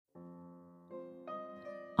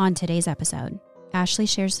On today's episode, Ashley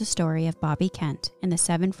shares the story of Bobby Kent and the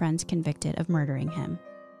 7 friends convicted of murdering him.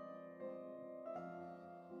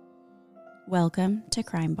 Welcome to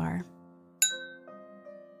Crime Bar.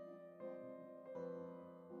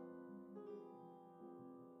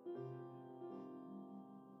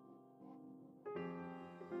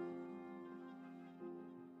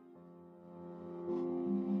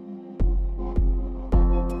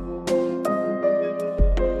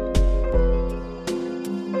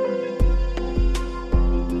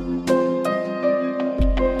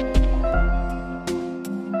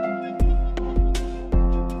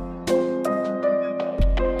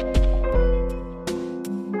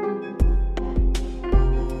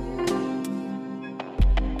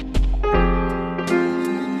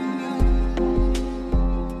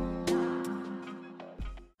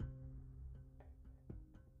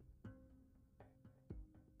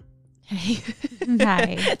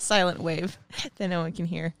 Hi. Silent wave that no one can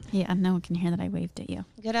hear. Yeah, no one can hear that I waved at you.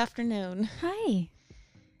 Good afternoon. Hi.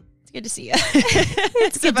 It's good to see you.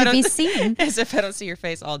 It's good to be seen. As if I don't see your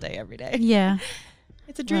face all day, every day. Yeah.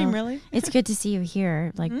 It's a dream, Well, really. It's good to see you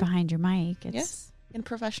here, like behind your mic. It's, Yes. In a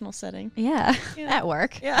professional setting. Yeah. Yeah. At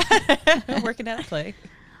work. Yeah. Working at a play.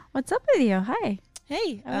 What's up with you? Hi.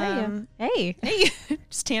 Hey. How are you? Hey. Hey.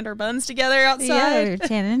 Just tanned our buns together outside. Yeah, we're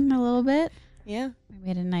tanning a little bit. Yeah. We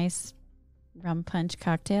made a nice rum punch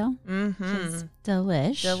cocktail. Mm-hmm. Which is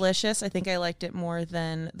delish. Delicious. I think I liked it more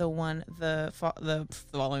than the one the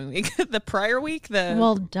following week, the prior week.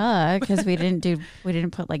 Well, duh, because we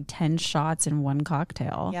didn't put like 10 shots in one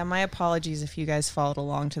cocktail. Yeah, my apologies if you guys followed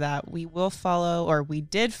along to that. We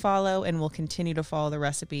did follow, and will continue to follow the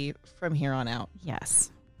recipe from here on out.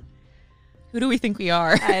 Yes. Who do we think we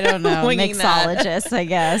are? I don't know. Winging that. Mixologists, I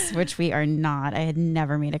guess, which we are not. I had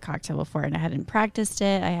never made a cocktail before, and I hadn't practiced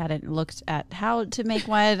it. I hadn't looked at how to make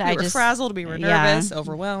one. We were frazzled. We were nervous,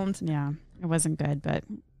 overwhelmed. Yeah, it wasn't good, but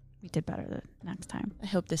we did better the next time. I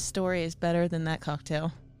hope this story is better than that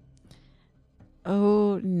cocktail.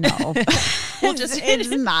 Oh, no. Well, just it's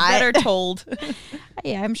not. Better told.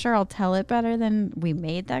 Yeah, I'm sure I'll tell it better than we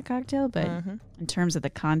made that cocktail, but in terms of the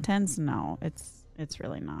contents, no, it's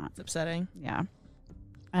really not. It's upsetting. Yeah.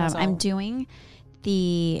 That's I'm all. doing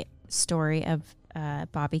the story of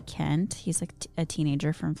Bobby Kent. He's like a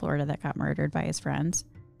teenager from Florida that got murdered by his friends.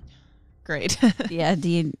 Great. Yeah. Do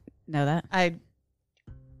you know that?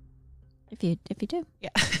 If you do. Yeah.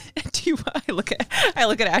 I look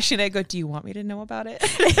at Ashley and I go, do you want me to know about it?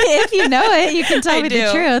 If you know it, you can tell I me do.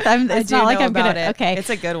 the truth. It's not like I'm about gonna. it. Okay. It's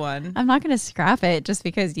a good one. I'm not gonna scrap it just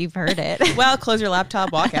because you've heard it. Well, close your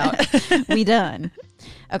laptop, walk out. We done.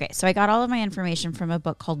 Okay, so I got all of my information from a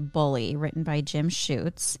book called Bully, written by Jim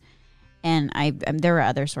Schutz, and there were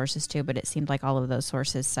other sources too, but it seemed like all of those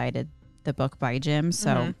sources cited the book by Jim,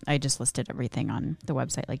 so I just listed everything on the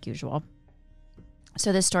website like usual.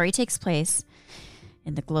 So the story takes place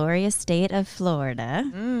in the glorious state of Florida,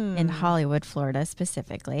 in Hollywood, Florida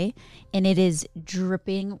specifically, and it is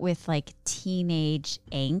dripping with like teenage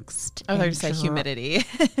angst. I was going to say humidity.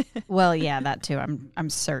 Well, yeah, that too. I'm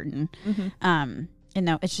certain. And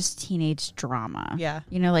no, it's just teenage drama. Yeah.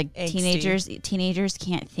 You know, like Angsty. teenagers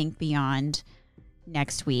can't think beyond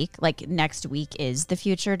next week. Like next week is the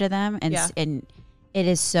future to them. And, and it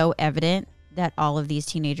is so evident that all of these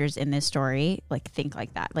teenagers in this story like think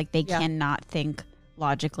like that. Like they cannot think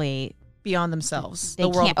logically Beyond themselves. They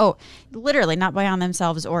can't. Oh, literally not beyond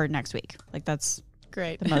themselves or next week. Like that's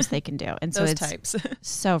great. the most they can do. And so Those it's types.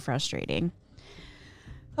 so frustrating.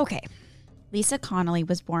 Okay. Lisa Connolly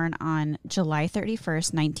was born on July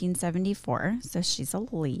 31st, 1974. So she's a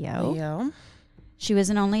Leo. She was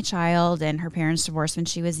an only child, and her parents divorced when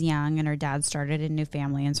she was young, and her dad started a new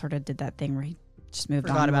family and sort of did that thing where he just moved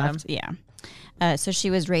on. Forgot about him. Yeah. So she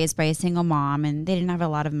was raised by a single mom, and they didn't have a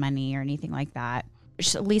lot of money or anything like that.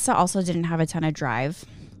 Lisa also didn't have a ton of drive.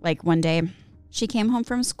 Like one day, she came home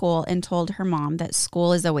from school and told her mom that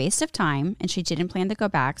school is a waste of time and she didn't plan to go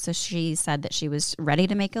back. So she said that she was ready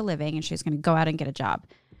to make a living and she was going to go out and get a job.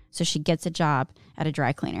 So she gets a job at a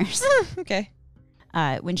dry cleaner's. Okay.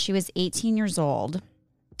 When she was 18 years old,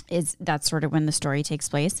 that's sort of when the story takes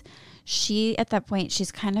place. She, at that point,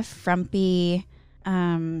 she's kind of frumpy.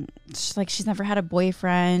 She's never had a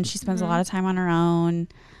boyfriend. She spends a lot of time on her own.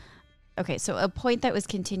 Okay, so a point that was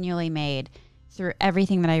continually made through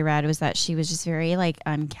everything that I read was that she was just very like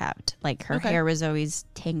unkept. Like her hair was always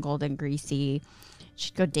tangled and greasy.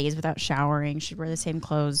 She'd go days without showering. She'd wear the same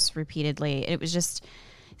clothes repeatedly. It was just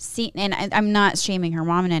and I'm not shaming her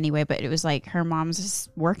mom in any way, but it was like her mom's just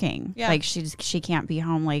working. Yeah. Like she can't be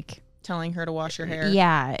home like telling her to wash her hair.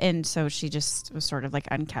 Yeah, and so she just was sort of like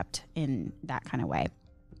unkept in that kind of way.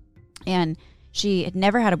 And She had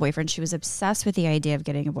never had a boyfriend. She was obsessed with the idea of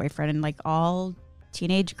getting a boyfriend. And like all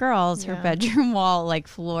teenage girls, her bedroom wall, like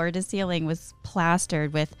floor to ceiling, was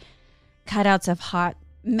plastered with cutouts of hot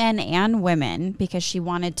men and women because she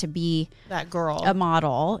wanted to be that girl, a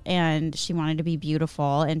model, and she wanted to be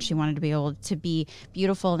beautiful, and she wanted to be able to be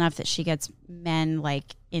beautiful enough that she gets men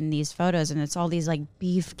like in these photos. And it's all these like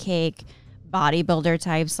beefcake bodybuilder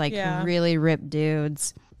types, like really ripped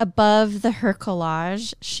dudes. Above her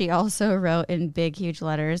collage, she also wrote in big, huge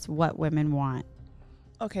letters, "What women want."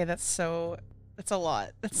 Okay, that's a lot.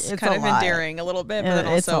 It's kind of endearing a little bit, but then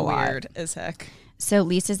also weird as heck. So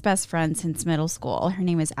Lisa's best friend since middle school, her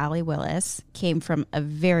name is Allie Willis, came from a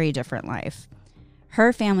very different life.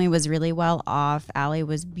 Her family was really well off. Allie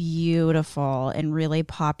was beautiful and really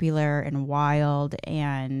popular and wild,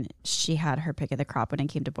 and she had her pick of the crop when it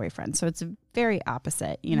came to boyfriends. So it's very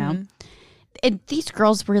opposite, you know? And these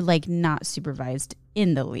girls were like not supervised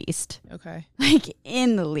in the least. Okay. Like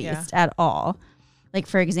in the least at all. Like,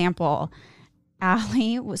 for example,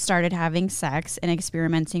 Allie started having sex and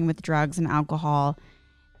experimenting with drugs and alcohol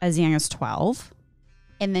as young as 12.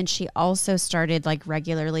 And then she also started like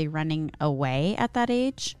regularly running away at that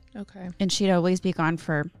age. Okay. And she'd always be gone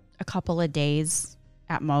for a couple of days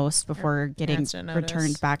at most before getting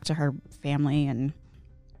returned back to her family. And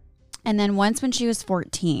then once when she was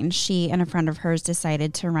 14, she and a friend of hers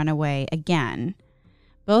decided to run away again.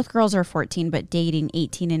 Both girls are 14, but dating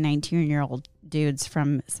 18 and 19-year-old dudes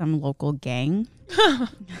from some local gang.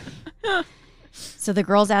 So the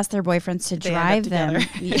girls asked their boyfriends to drive them.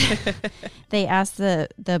 They asked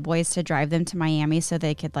the boys to drive them to Miami so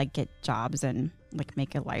they could like get jobs and like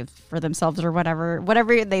make a life for themselves or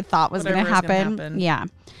whatever they thought was going to happen. Yeah.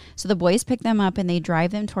 So the boys pick them up and they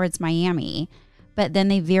drive them towards Miami. But then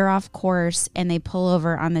they veer off course and they pull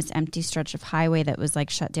over on this empty stretch of highway that was like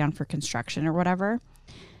shut down for construction or whatever.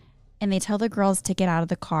 And they tell the girls to get out of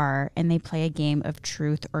the car and they play a game of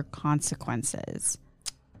truth or consequences.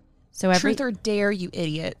 So truth or dare, you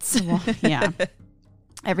idiots. Well, yeah.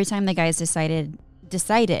 Every time the guys decided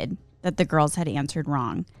that the girls had answered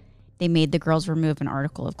wrong, they made the girls remove an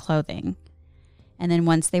article of clothing. And then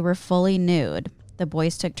once they were fully nude, the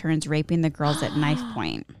boys took turns raping the girls at knife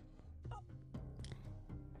point.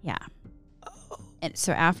 Yeah. And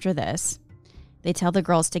so after this, they tell the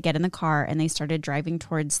girls to get in the car and they started driving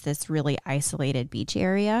towards this really isolated beach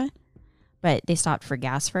area, but they stopped for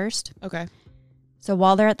gas first. Okay. So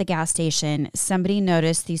while they're at the gas station, somebody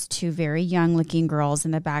noticed these two very young looking girls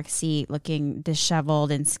in the back seat looking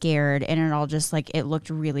disheveled and scared, and it all just like it looked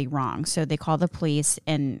really wrong. So they call the police,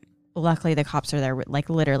 and luckily the cops are there like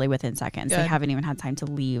literally within seconds. Good. They haven't even had time to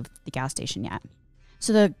leave the gas station yet.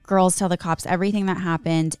 So the girls tell the cops everything that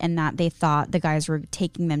happened and that they thought the guys were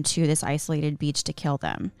taking them to this isolated beach to kill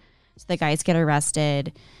them. So the guys get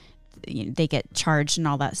arrested, they get charged and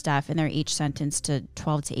all that stuff, and they're each sentenced to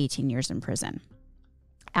 12 to 18 years in prison.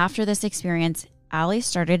 After this experience, Allie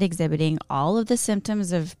started exhibiting all of the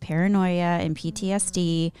symptoms of paranoia and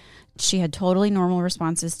PTSD. She had totally normal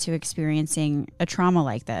responses to experiencing a trauma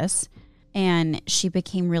like this. And she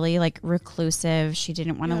became really like reclusive. She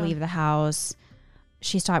didn't want to leave the house.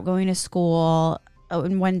 She stopped going to school.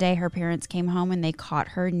 And one day her parents came home and they caught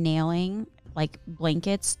her nailing like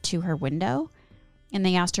blankets to her window. And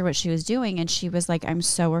they asked her what she was doing. And she was like, "I'm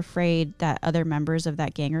so afraid that other members of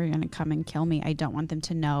that gang are going to come and kill me. I don't want them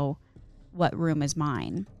to know what room is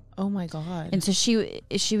mine." Oh my God. And so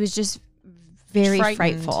she was just very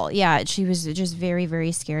frightful. Yeah. She was just very,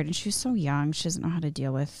 very scared. And she was so young. She doesn't know how to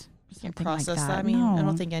deal with something like that. I mean, I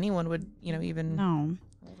don't think anyone would, even. No.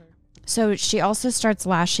 So she also starts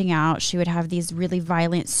lashing out. She would have these really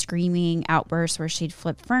violent screaming outbursts where she'd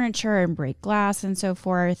flip furniture and break glass and so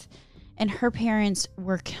forth. And her parents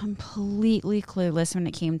were completely clueless when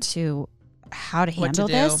it came to how to handle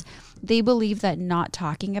this. They believed that not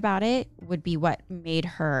talking about it would be what made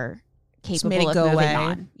her capable of moving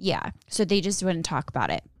on. Yeah. So they just wouldn't talk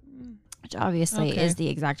about it, which obviously is the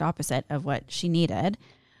exact opposite of what she needed.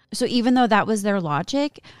 So even though that was their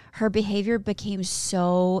logic, her behavior became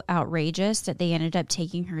so outrageous that they ended up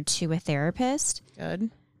taking her to a therapist.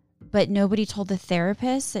 Good. But nobody told the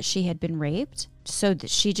therapist that she had been raped. So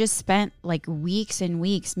she just spent like weeks and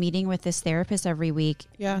weeks meeting with this therapist every week,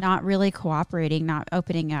 not really cooperating, not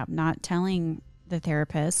opening up, not telling the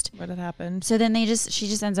therapist what had happened. So then she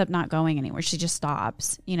just ends up not going anywhere. She just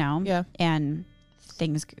stops, Yeah. And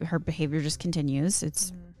her behavior just continues.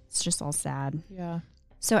 It's just all sad. Yeah.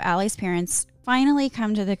 So Allie's parents finally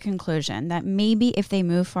come to the conclusion that maybe if they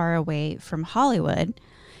move far away from Hollywood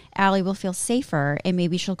Allie will feel safer and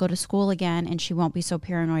maybe she'll go to school again and she won't be so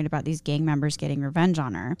paranoid about these gang members getting revenge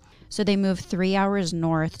on her. So they moved 3 hours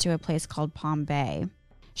north to a place called Palm Bay.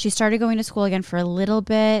 She started going to school again for a little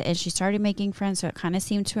bit and she started making friends, so it kind of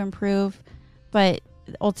seemed to improve. But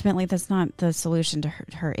ultimately, that's not the solution to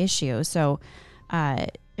her issue. So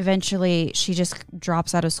eventually, she just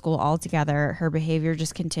drops out of school altogether. Her behavior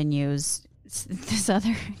just continues. This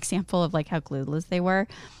other example of like how clueless they were,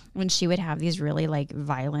 when she would have these really like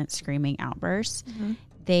violent screaming outbursts,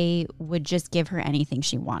 they would just give her anything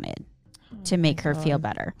she wanted to make her feel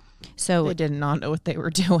better. So they did not know what they were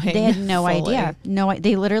doing. They had no idea.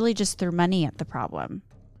 They literally just threw money at the problem.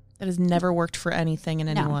 That has never worked for anything and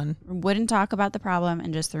anyone. Wouldn't talk about the problem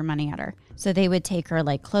and just threw money at her. So they would take her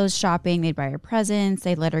like clothes shopping. They'd buy her presents.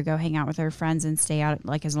 They'd let her go hang out with her friends and stay out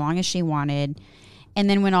like as long as she wanted. And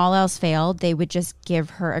then when all else failed, they would just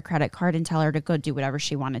give her a credit card and tell her to go do whatever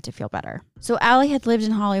she wanted to feel better. So Allie had lived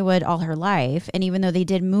in Hollywood all her life. And even though they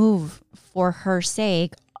did move for her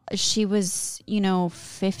sake, she was,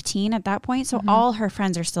 15 at that point. So all her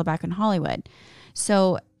friends are still back in Hollywood.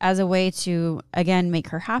 So as a way to, again, make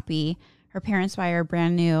her happy, her parents buy her a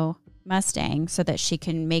brand new Mustang so that she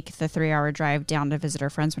can make the 3-hour drive down to visit her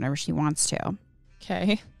friends whenever she wants to.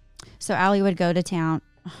 Okay. So Allie would go to town.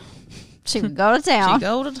 She would go to town. She'd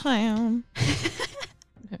go to town.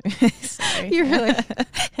 Sorry. You're really...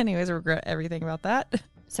 Anyways, I regret everything about that.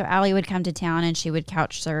 So Allie would come to town and she would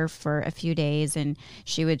couch surf for a few days and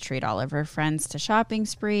she would treat all of her friends to shopping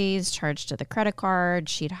sprees, charge to the credit card.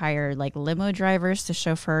 She'd hire like limo drivers to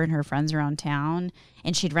chauffeur and her friends around town.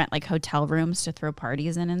 And she'd rent like hotel rooms to throw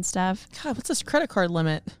parties in and stuff. God, what's this credit card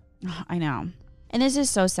limit? Oh, I know. And this is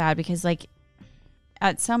so sad because like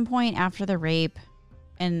at some point after the rape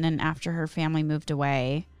and then after her family moved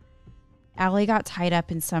away, Allie got tied up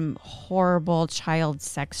in some horrible child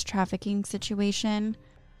sex trafficking situation.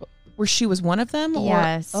 Where she was one of them?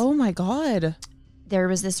 Yes. Oh my God. There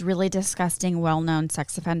was this really disgusting, well-known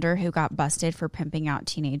sex offender who got busted for pimping out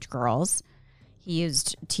teenage girls. He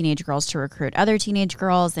used teenage girls to recruit other teenage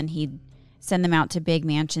girls, and he'd send them out to big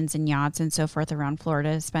mansions and yachts and so forth around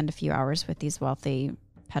Florida to spend a few hours with these wealthy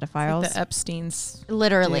pedophiles. Like the Epstein's.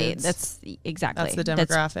 Literally. Dudes. That's exactly. That's the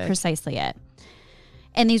demographic. That's precisely it.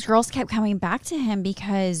 And these girls kept coming back to him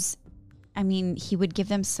because, he would give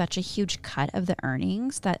them such a huge cut of the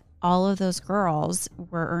earnings that all of those girls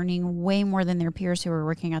were earning way more than their peers who were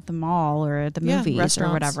working at the mall or the movies or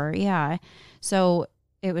whatever. Yeah. So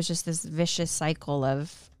it was just this vicious cycle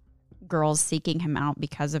of girls seeking him out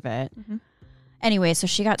because of it. Mm-hmm. Anyway, so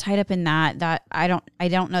she got tied up in that I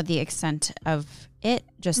don't know the extent of it,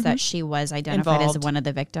 just that she was identified as one of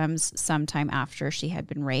the victims sometime after she had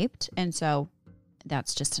been raped. And so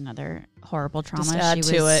that's just another horrible trauma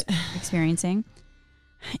she was experiencing.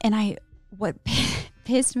 And what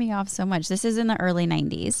pissed me off so much, this is in the early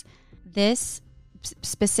 90s, this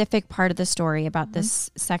specific part of the story about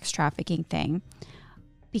this sex trafficking thing,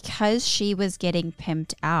 because she was getting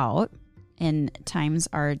pimped out, and times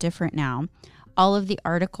are different now, all of the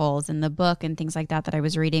articles in the book and things like that I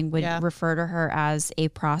was reading would refer to her as a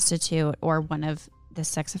prostitute or one of the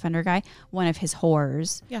sex offender guy, one of his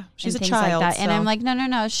whores. Yeah, she's a child. Like that. And I'm like,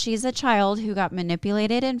 no. She's a child who got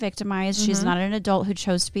manipulated and victimized. She's not an adult who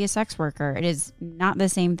chose to be a sex worker. It is not the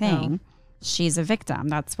same thing. No. She's a victim.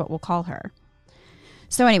 That's what we'll call her.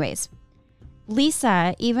 So anyways,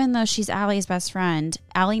 Lisa, even though she's Allie's best friend,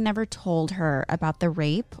 Allie never told her about the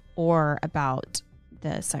rape or about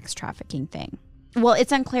the sex trafficking thing. Well,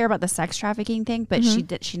 it's unclear about the sex trafficking thing, but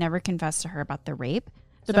she never confessed to her about the rape.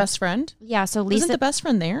 The best friend? Yeah, so Lisa... Wasn't the best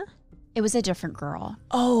friend there? It was a different girl.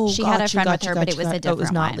 Oh, she had a friend with her, but it was a different it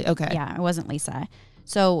was not one. Okay. Yeah, it wasn't Lisa.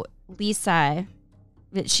 So Lisa,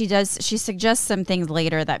 she suggests some things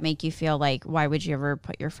later that make you feel like, why would you ever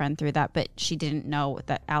put your friend through that? But she didn't know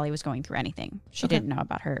that Allie was going through anything. She didn't know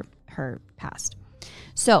about her past.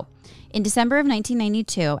 So in December of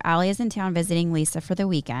 1992, Allie is in town visiting Lisa for the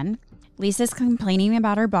weekend. Lisa's complaining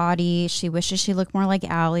about her body. She wishes she looked more like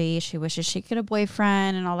Allie. She wishes she could get a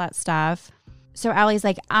boyfriend and all that stuff. So Allie's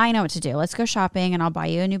like, I know what to do. Let's go shopping and I'll buy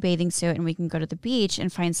you a new bathing suit and we can go to the beach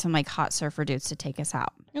and find some like hot surfer dudes to take us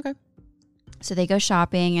out. Okay. So they go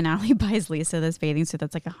shopping and Allie buys Lisa this bathing suit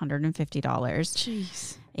that's like $150.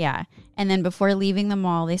 Jeez. Yeah. And then before leaving the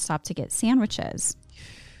mall, they stop to get sandwiches.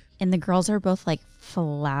 And the girls are both like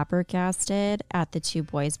flabbergasted at the two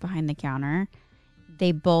boys behind the counter.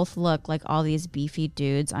 They both look like all these beefy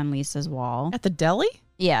dudes on Lisa's wall. At the deli?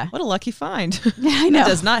 Yeah. What a lucky find. I know. That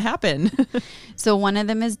does not happen. So one of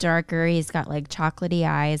them is darker. He's got like chocolatey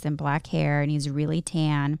eyes and black hair, and he's really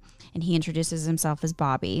tan. And he introduces himself as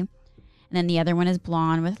Bobby. And then the other one is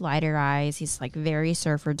blonde with lighter eyes. He's like very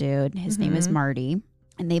surfer dude. His name is Marty.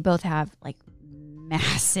 And they both have like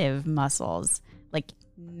massive muscles, like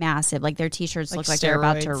massive. Like their t-shirts look like they're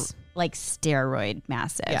about to like steroid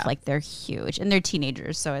massive. Yeah. Like they're huge and they're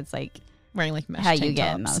teenagers. So it's like wearing like mesh how you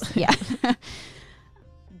get in those. Yeah.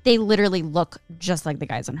 They literally look just like the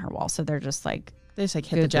guys on her wall. So they're just like, they just like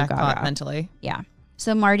hit the jackpot mentally. Yeah.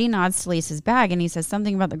 So Marty nods to Lisa's bag and he says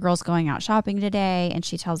something about the girls going out shopping today. And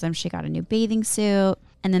she tells him she got a new bathing suit.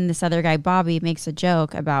 And then this other guy, Bobby, makes a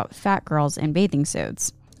joke about fat girls in bathing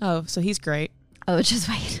suits. Oh, so he's great. Oh, just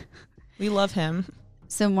wait. We love him.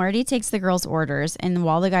 So Marty takes the girls' orders. And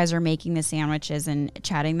while the guys are making the sandwiches and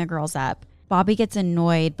chatting the girls up, Bobby gets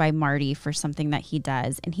annoyed by Marty for something that he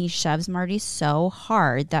does. And he shoves Marty so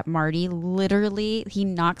hard that Marty literally, he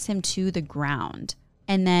knocks him to the ground.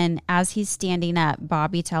 And then as he's standing up,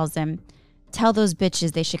 Bobby tells him, tell those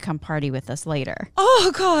bitches they should come party with us later.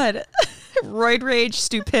 Oh, God. Roid rage,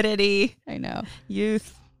 stupidity. I know.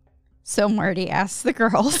 Youth. So Marty asks the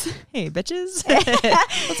girls, hey, bitches,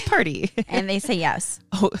 let's party. And they say yes.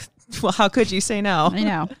 Oh, well, how could you say no? I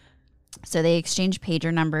know. So they exchange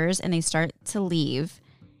pager numbers and they start to leave.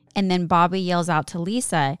 And then Bobby yells out to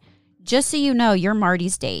Lisa, just so you know, you're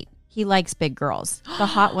Marty's date. He likes big girls. The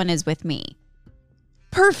hot one is with me.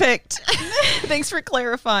 Perfect. Thanks for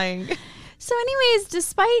clarifying. So anyways,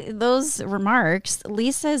 despite those remarks,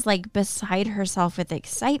 Lisa's like beside herself with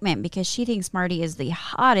excitement because she thinks Marty is the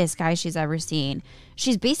hottest guy she's ever seen.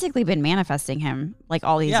 She's basically been manifesting him like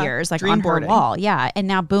all these years, like on her wall. Yeah. And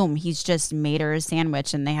now, boom, he's just made her a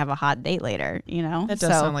sandwich and they have a hot date later, you know? That does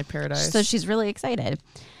sound like paradise. So she's really excited.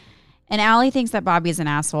 And Allie thinks that Bobby's an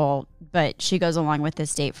asshole, but she goes along with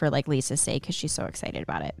this date for like Lisa's sake because she's so excited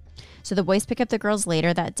about it. So the boys pick up the girls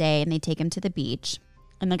later that day and they take them to the beach.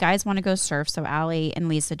 And the guys want to go surf, so Allie and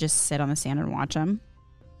Lisa just sit on the sand and watch them.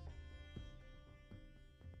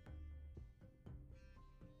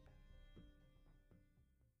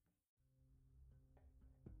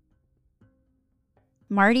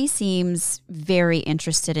 Marty seems very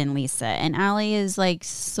interested in Lisa, and Allie is like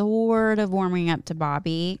sort of warming up to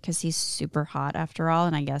Bobby because he's super hot after all,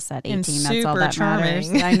 and I guess at 18, that's all that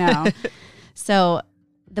matters. I know. So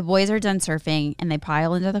the boys are done surfing, and they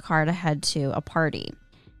pile into the car to head to a party.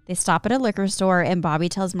 They stop at a liquor store and Bobby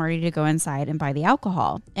tells Marty to go inside and buy the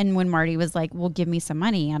alcohol. And when Marty was like, well, give me some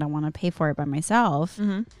money, I don't want to pay for it by myself.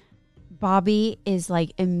 Bobby is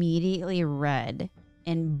like immediately red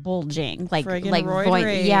and bulging. Like rage.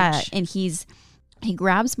 Yeah. And he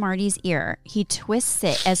grabs Marty's ear. He twists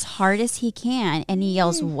it as hard as he can. And he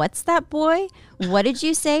yells, what's that, boy? What did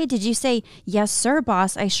you say? Did you say, yes, sir,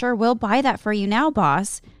 boss? I sure will buy that for you now,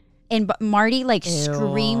 boss. And Marty like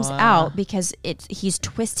screams out because he's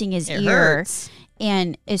twisting his ear hurts.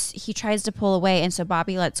 And he tries to pull away. And so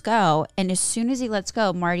Bobby lets go. And as soon as he lets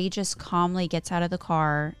go, Marty just calmly gets out of the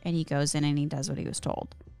car and he goes in and he does what he was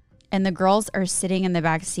told. And the girls are sitting in the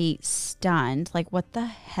back seat stunned. Like, what the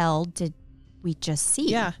hell did we just see?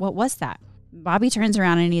 Yeah. What was that? Bobby turns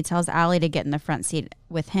around and he tells Allie to get in the front seat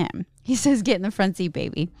with him. He says, get in the front seat,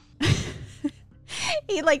 baby.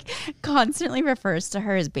 He like constantly refers to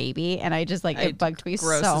her as baby, and I just like it bugged me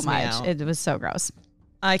so much. It was so gross.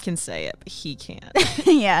 I can say it, but he can't.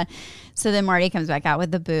 Yeah. So then Marty comes back out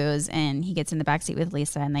with the booze, and he gets in the backseat with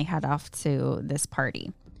Lisa, and they head off to this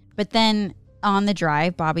party. But then on the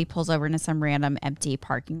drive, Bobby pulls over into some random empty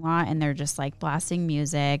parking lot, and they're just like blasting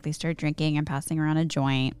music. They start drinking and passing around a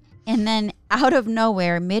joint, and then out of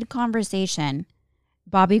nowhere, mid-conversation,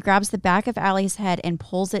 Bobby grabs the back of Allie's head and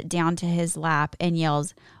pulls it down to his lap and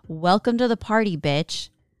yells, welcome to the party, bitch.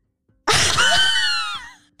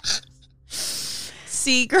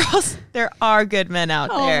 See, girls, there are good men out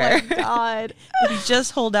there. Oh, my God. If you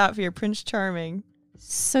just hold out for your Prince Charming.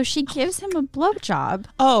 So she gives him a blowjob.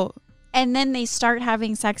 Oh. And then they start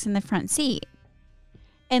having sex in the front seat.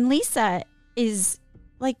 And Lisa is,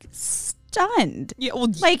 like, stunned. Yeah,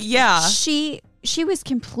 well, like, yeah. She was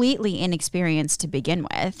completely inexperienced to begin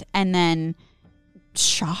with, and then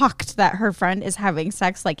shocked that her friend is having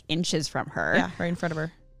sex like inches from her. Yeah, right in front of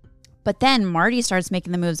her. But then Marty starts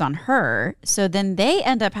making the moves on her, so then they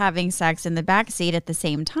end up having sex in the backseat at the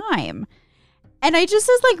same time. And I just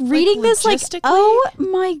was like reading this like, oh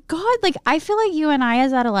my God. Like, I feel like you and I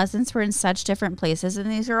as adolescents were in such different places in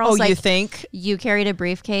these girls. Oh, like, you think? You carried a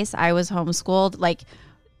briefcase. I was homeschooled. Like,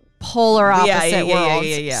 polar opposite worlds.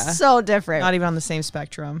 Yeah. So different. Not even on the same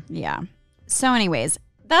spectrum. Yeah. So anyways,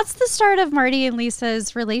 that's the start of Marty and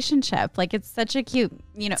Lisa's relationship. Like, it's such a cute,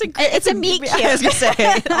 you know, it's a meet cute. I was going to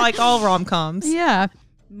say, like all rom-coms. Yeah.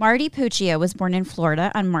 Marty Puccio was born in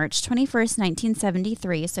Florida on March 21st,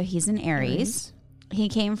 1973. So he's an Aries. He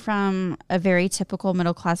came from a very typical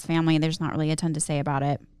middle-class family. There's not really a ton to say about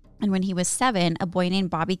it. And when he was 7, a boy named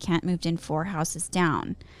Bobby Kent moved in 4 houses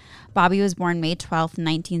down. Bobby was born May 12th,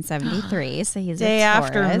 1973, so he's day a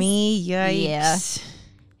after Taurus. me. Yikes. Yeah.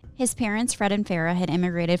 His parents, Fred and Farah, had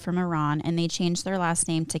immigrated from Iran, and they changed their last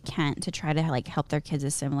name to Kent to try to like help their kids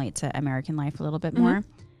assimilate to American life a little bit more.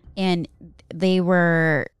 And they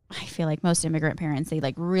were, I feel like most immigrant parents, they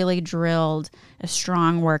like really drilled a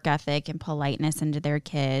strong work ethic and politeness into their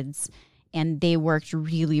kids, and they worked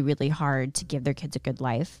really, really hard to give their kids a good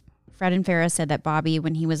life. Fred and Farah said that Bobby,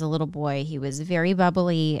 when he was a little boy, he was very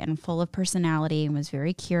bubbly and full of personality and was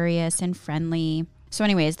very curious and friendly. So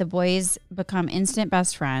anyways, the boys become instant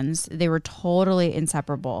best friends. They were totally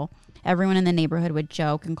inseparable. Everyone in the neighborhood would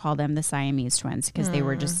joke and call them the Siamese twins because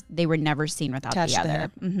they were never seen without Attached the to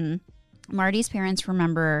other. Mm-hmm. Marty's parents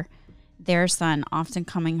remember their son often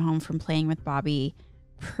coming home from playing with Bobby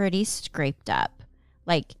pretty scraped up.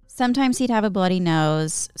 Like sometimes he'd have a bloody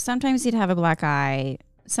nose, sometimes he'd have a black eye,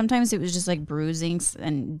 sometimes it was just like bruisings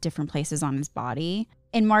in different places on his body.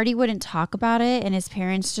 And Marty wouldn't talk about it, and his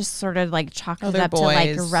parents just sort of like chalked it up to like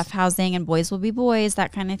roughhousing and boys will be boys,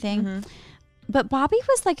 that kind of thing. Mm-hmm. But Bobby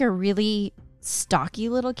was like a really stocky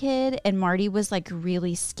little kid, and Marty was like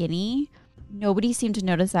really skinny. Nobody seemed to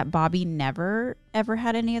notice that Bobby never, ever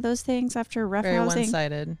had any of those things after roughhousing. Very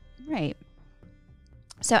one-sided. Right.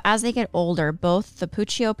 So as they get older, both the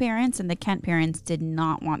Puccio parents and the Kent parents did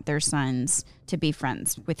not want their sons to be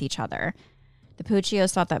friends with each other. The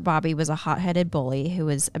Puccios thought that Bobby was a hot-headed bully who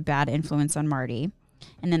was a bad influence on Marty.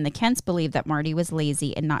 And then the Kents believed that Marty was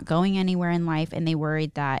lazy and not going anywhere in life, and they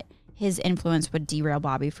worried that his influence would derail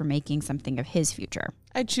Bobby from making something of his future.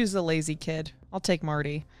 I'd choose the lazy kid. I'll take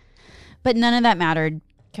Marty. But none of that mattered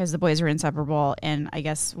because the boys were inseparable. And I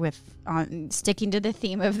guess with sticking to the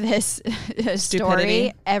theme of this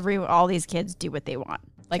story, all these kids do what they want,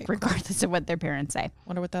 like regardless of what their parents say.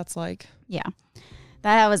 Wonder what that's like. Yeah.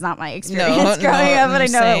 That was not my experience growing up, but I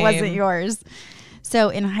know it wasn't yours. So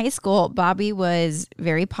in high school, Bobby was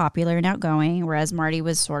very popular and outgoing, whereas Marty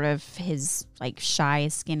was sort of his like shy,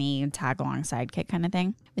 skinny, tag-along sidekick kind of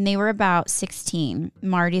thing. When they were about 16,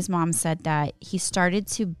 Marty's mom said that he started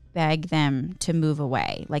to beg them to move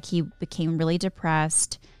away. Like he became really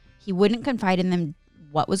depressed. He wouldn't confide in them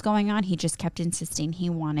what was going on. He just kept insisting he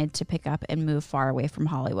wanted to pick up and move far away from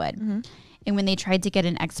Hollywood. Mm-hmm. And when they tried to get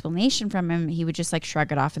an explanation from him, he would just like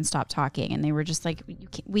shrug it off and stop talking. And they were just like,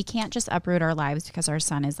 we can't just uproot our lives because our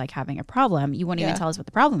son is like having a problem. You won't even tell us what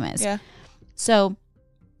the problem is. Yeah. So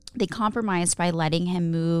they compromised by letting him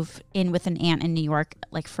move in with an aunt in New York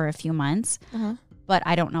like for a few months. Uh-huh. But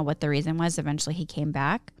I don't know what the reason was. Eventually he came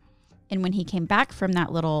back. And when he came back from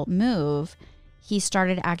that little move, he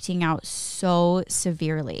started acting out so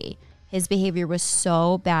severely. His behavior was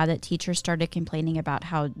so bad that teachers started complaining about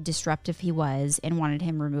how disruptive he was and wanted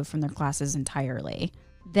him removed from their classes entirely.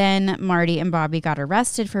 Then Marty and Bobby got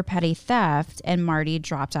arrested for petty theft, and Marty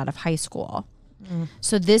dropped out of high school.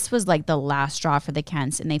 So this was like the last straw for the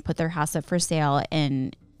Kents, and they put their house up for sale,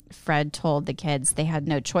 and Fred told the kids they had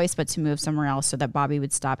no choice but to move somewhere else so that Bobby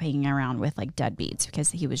would stop hanging around with like deadbeats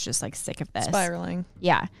because he was just like sick of this. Spiraling.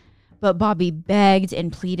 Yeah. But Bobby begged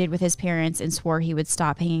and pleaded with his parents and swore he would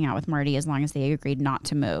stop hanging out with Marty as long as they agreed not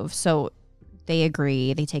to move. So they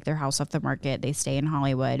agree. They take their house off the market. They stay in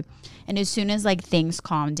Hollywood. And as soon as like things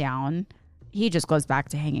calm down, he just goes back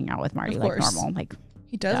to hanging out with Marty like normal. Like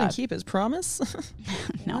he doesn't keep his promise.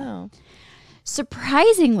 No. Wow.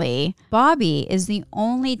 Surprisingly, Bobby is the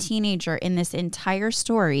only teenager in this entire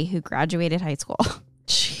story who graduated high school.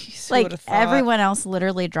 Jeez, like everyone else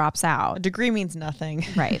literally drops out. A degree means nothing.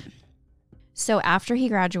 Right. So after he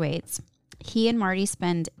graduates, he and Marty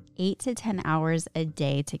spend 8 to 10 hours a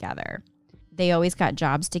day together. They always got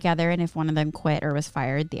jobs together, and if one of them quit or was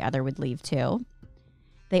fired, the other would leave too.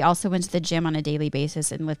 They also went to the gym on a daily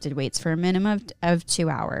basis and lifted weights for a minimum of 2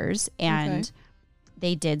 hours. And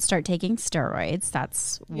they did start taking steroids.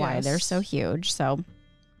 That's why they're so huge. So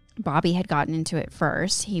Bobby had gotten into it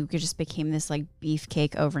first. He just became this like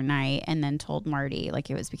beefcake overnight, and then told Marty like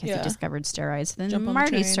it was because he discovered steroids. Then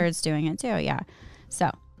Marty starts doing it too. Yeah.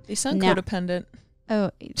 So they sound codependent.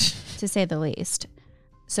 Oh, to say the least.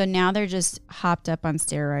 So now they're just hopped up on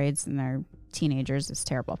steroids and they're teenagers. It's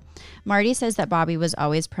terrible. Marty says that Bobby was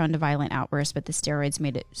always prone to violent outbursts, but the steroids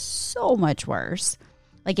made it so much worse.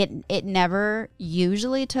 Like it never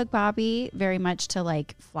usually took Bobby very much to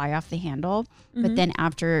like fly off the handle. Mm-hmm. But then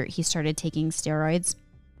after he started taking steroids,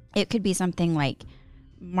 it could be something like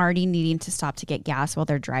Marty needing to stop to get gas while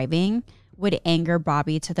they're driving would anger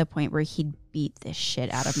Bobby to the point where he'd beat the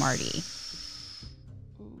shit out of Marty.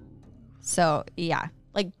 So yeah,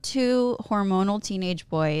 Like 2 hormonal teenage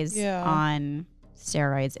boys Yeah. on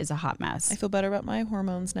steroids is a hot mess. I feel better about my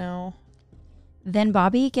hormones now. Then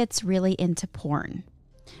Bobby gets really into porn,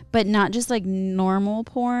 but not just like normal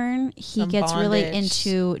porn. He Some gets really bondage.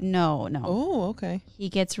 into, no. Oh, okay. He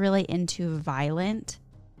gets really into violent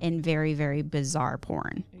and very, very bizarre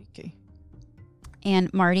porn. Okay.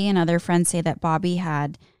 And Marty and other friends say that Bobby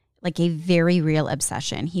had like a very real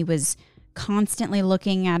obsession. He was constantly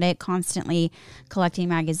looking at it, constantly collecting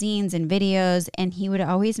magazines and videos, and he would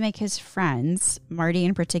always make his friends, Marty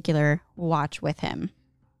in particular, watch with him.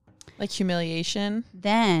 Like humiliation?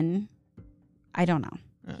 Then, I don't know.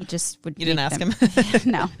 He just would. You didn't make ask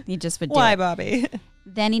them- No, he just would do Why, it. Bobby?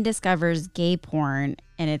 Then he discovers gay porn,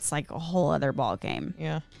 and it's like a whole other ball game.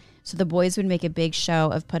 Yeah. So the boys would make a big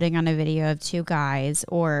show of putting on a video of 2 guys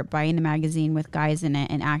or buying a magazine with guys in it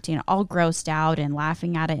and acting all grossed out and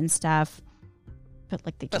laughing at it and stuff. But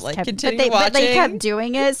like they just kept, continue but they kept watching.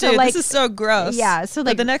 doing it. So Dude, like, this is so gross. yeah. So Put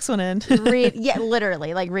like the next one in. read, yeah,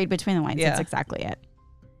 literally like read between the lines. Yeah. That's exactly it.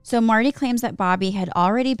 So Marty claims that Bobby had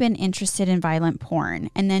already been interested in violent porn.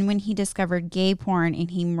 And then when he discovered gay porn and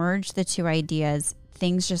he merged the 2 ideas,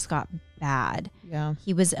 things just got bad. Yeah.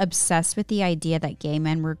 He was obsessed with the idea that gay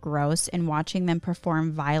men were gross, and watching them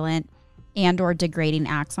perform violent and or degrading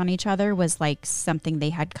acts on each other was like something they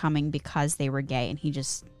had coming because they were gay, and he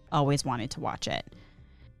just always wanted to watch it.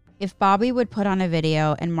 If Bobby would put on a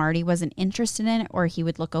video and Marty wasn't interested in it or he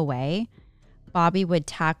would look away, Bobby would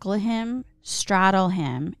tackle him, straddle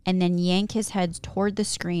him, and then yank his head toward the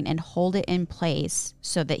screen and hold it in place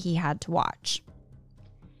so that he had to watch.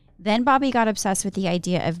 Then Bobby got obsessed with the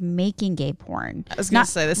idea of making gay porn. I was going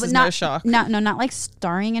to say, this is no shock. No, not like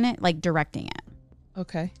starring in it, like directing it.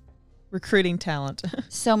 Okay. Recruiting talent.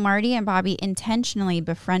 So Marty and Bobby intentionally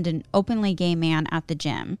befriend an openly gay man at the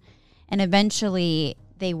gym. And eventually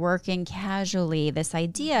they work in casually this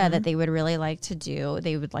idea that they would really like to do.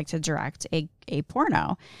 They would like to direct a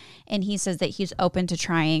porno. And he says that he's open to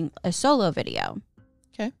trying a solo video.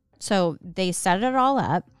 Okay. So they set it all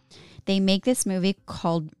up. They make this movie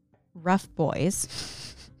called Rough Boys.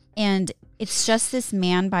 And it's just this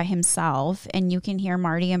man by himself. And you can hear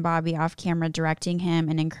Marty and Bobby off camera directing him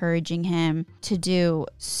and encouraging him to do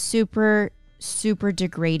super, super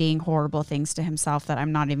degrading, horrible things to himself that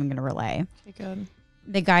I'm not even going to relay. Okay, good.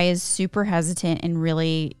 The guy is super hesitant and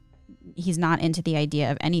really, he's not into the idea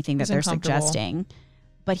of anything that He's they're uncomfortable. suggesting.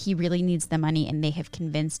 But he really needs the money, and they have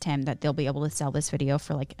convinced him that they'll be able to sell this video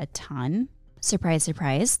for like a ton. Surprise,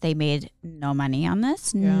 surprise. They made no money on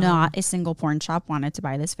this. Yeah. Not a single porn shop wanted to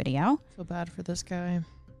buy this video. Feel bad for this guy.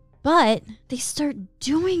 But they start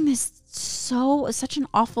doing this such an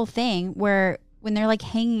awful thing where when they're like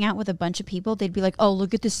hanging out with a bunch of people, they'd be like, oh,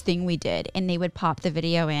 look at this thing we did. And they would pop the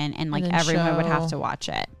video in and like then everyone would have show. to watch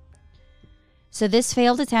it. So this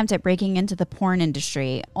failed attempt at breaking into the porn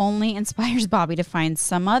industry only inspires Bobby to find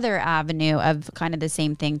some other avenue of kind of the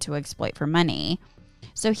same thing to exploit for money.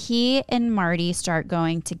 So he and Marty start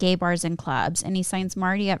going to gay bars and clubs, and he signs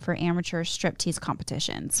Marty up for amateur striptease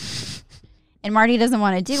competitions. And Marty doesn't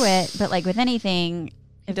want to do it, but like with anything,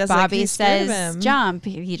 if does, like, Bobby he's scared of says him. jump,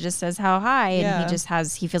 he just says how high, and Yeah.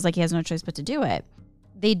 he feels like he has no choice but to do it.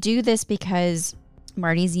 They do this because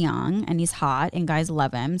Marty's young and he's hot and guys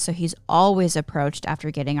love him, so he's always approached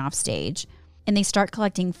after getting off stage. And they start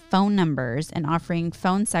collecting phone numbers and offering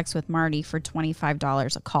phone sex with Marty for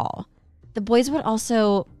 $25 a call. The boys would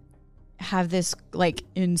also have this like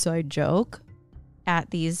inside joke at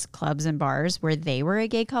these clubs and bars where they were a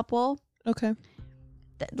gay couple. Okay.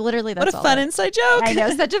 Literally, What that's a all fun it- inside joke. I know,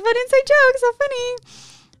 such a fun inside joke. So funny.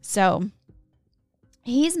 So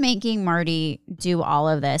he's making Marty do all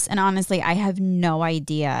of this. And honestly, I have no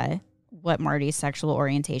idea what Marty's sexual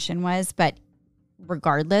orientation was. But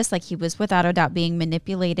regardless, like he was without a doubt being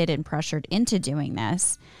manipulated and pressured into doing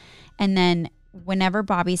this. And then whenever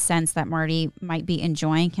Bobby sensed that Marty might be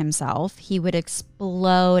enjoying himself, he would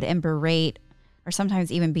explode and berate or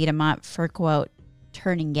sometimes even beat him up for, quote,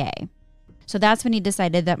 turning gay. So that's when he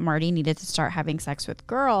decided that Marty needed to start having sex with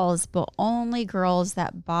girls, but only girls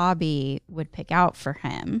that Bobby would pick out for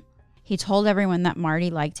him. He told everyone that Marty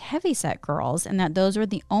liked heavyset girls and that those were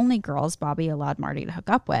the only girls Bobby allowed Marty to hook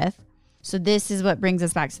up with. So this is what brings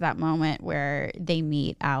us back to that moment where they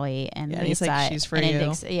meet Allie and Yeah, and Lisa. he's like, "She's for and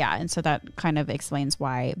you." and so that kind of explains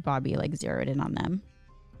why Bobby like zeroed in on them.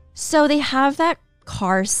 So they have that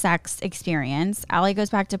car sex experience. Allie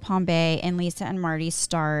goes back to Palm Bay and Lisa and Marty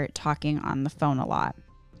start talking on the phone a lot.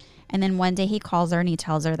 And then one day he calls her and he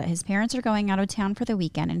tells her that his parents are going out of town for the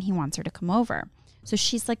weekend and he wants her to come over. So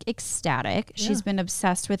she's like ecstatic. Yeah. She's been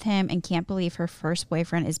obsessed with him and can't believe her first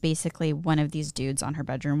boyfriend is basically one of these dudes on her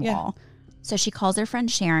bedroom Yeah. wall. So she calls her friend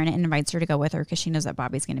Sharon and invites her to go with her because she knows that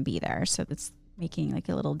Bobby's going to be there. So that's making like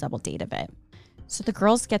a little double date of it. So the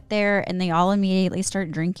girls get there and they all immediately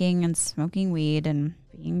start drinking and smoking weed and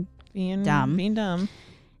being dumb.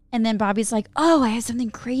 And then Bobby's like, oh, I have something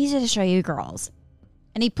crazy to show you girls.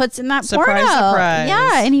 And he puts in that porno. Surprise.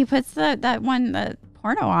 Yeah, and he puts the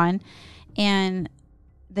porno on. And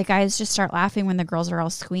the guys just start laughing when the girls are all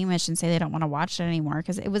squeamish and say they don't want to watch it anymore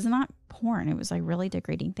because it was not porn. It was like really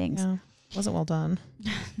degrading things. Yeah, wasn't well done.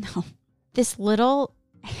 No. This little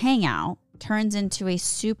hangout turns into a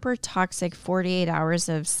super toxic 48 hours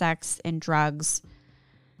of sex and drugs.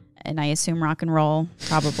 And I assume rock and roll,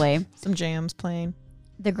 probably. Some jams playing.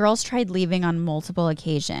 The girls tried leaving on multiple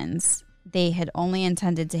occasions. They had only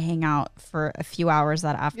intended to hang out for a few hours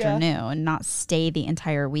that afternoon, not stay the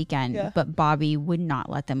entire weekend. Yeah. But Bobby would not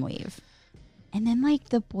let them leave. And then, like,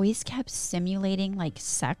 the boys kept simulating, like,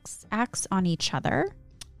 sex acts on each other.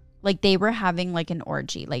 Like, they were having, like, an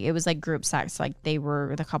orgy. Like, it was, like, group sex. Like,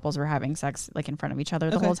 the couples were having sex, like, in front of each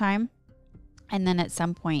other the whole time. And then at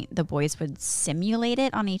some point, the boys would simulate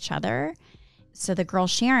it on each other. So the girl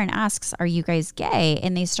Sharon asks, are you guys gay?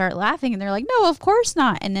 And they start laughing and they're like, no, of course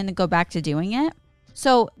not. And then they go back to doing it.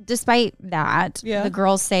 So despite that, the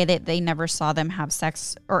girls say that they never saw them have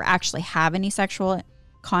sex or actually have any sexual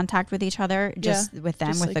contact with each other, just with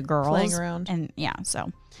them, just with the girls. Playing around. And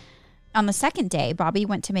so on the second day, Bobby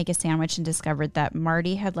went to make a sandwich and discovered that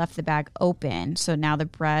Marty had left the bag open. So now the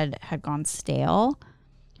bread had gone stale.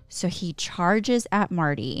 So he charges at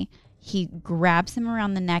Marty. He grabs him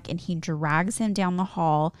around the neck and he drags him down the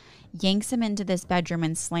hall, yanks him into this bedroom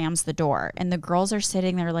and slams the door. And the girls are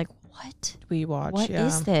sitting there like, what? We watch. What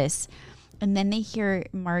is this? And then they hear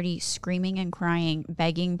Marty screaming and crying,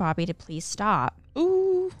 begging Bobby to please stop.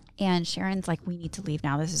 Ooh. And Sharon's like, we need to leave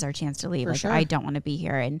now. This is our chance to leave. For like, sure. I don't want to be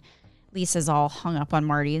here. And Lisa's all hung up on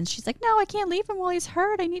Marty. And she's like, no, I can't leave him while he's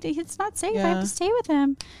hurt. It's not safe. I have to stay with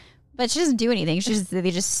him. But she doesn't do anything. They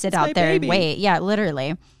just sit out there and wait. Yeah,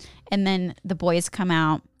 literally. And then the boys come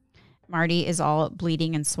out. Marty is all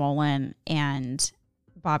bleeding and swollen. And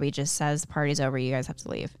Bobby just says, the party's over. You guys have to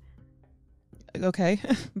leave. Okay.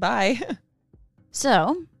 Bye.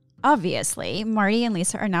 So, obviously, Marty and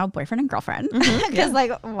Lisa are now boyfriend and girlfriend. Because,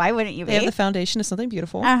 why wouldn't you be? They have the foundation of something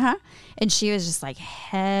beautiful. Uh-huh. And she was just, like,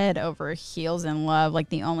 head over heels in love, like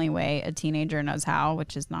the only way a teenager knows how,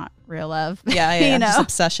 which is not real love. Yeah, you know? Just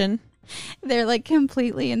obsession. They're, like,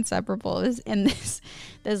 completely inseparable. In this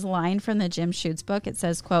line from the Jim Shoots book, it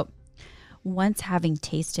says, quote, once having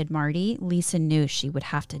tasted Marty, Lisa knew she would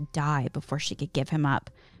have to die before she could give him up,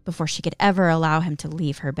 before she could ever allow him to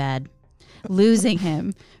leave her bed. Losing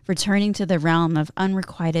him, returning to the realm of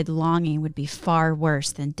unrequited longing would be far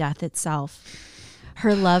worse than death itself.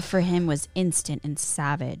 Her love for him was instant and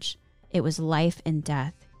savage. It was life and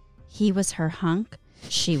death. He was her hunk.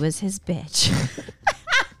 She was his bitch.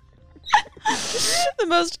 The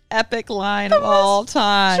most epic line of all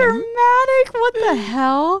time. Dramatic. What the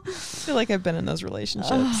hell? I feel like I've been in those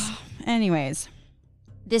relationships. Anyways,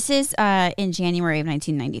 this is in January of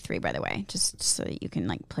 1993, by the way, just so that you can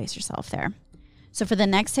like place yourself there. So for the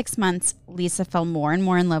next 6 months, Lisa fell more and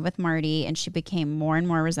more in love with Marty, and she became more and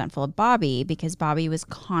more resentful of Bobby because Bobby was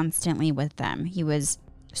constantly with them. He was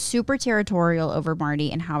super territorial over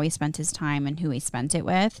Marty and how he spent his time and who he spent it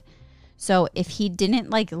with. So if he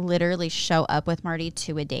didn't like literally show up with Marty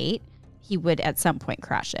to a date, he would at some point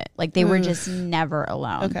crash it. Like they were just never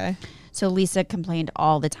alone. Okay. So Lisa complained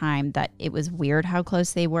all the time that it was weird how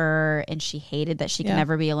close they were, and she hated that she could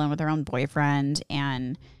never be alone with her own boyfriend.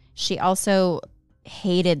 And she also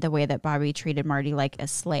hated the way that Bobby treated Marty like a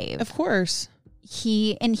slave. Of course.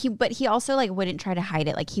 But he also like wouldn't try to hide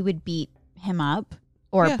it. Like he would beat him up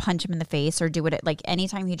or punch him in the face or do it. Like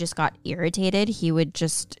anytime he just got irritated, he would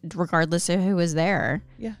just, regardless of who was there.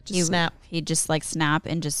 Yeah. Snap. He'd just like snap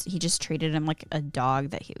and he just treated him like a dog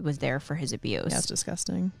that he was there for his abuse. Yeah, it's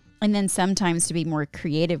disgusting. And then sometimes to be more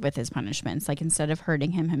creative with his punishments, like instead of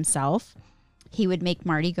hurting him himself, he would make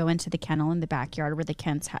Marty go into the kennel in the backyard where the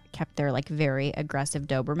Kents kept their like very aggressive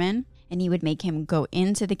Doberman. And he would make him go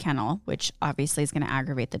into the kennel, which obviously is going to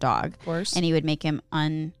aggravate the dog. Of course. And he would make him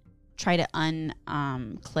try to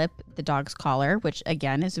unclip the dog's collar, which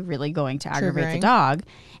again is really going to aggravate the dog.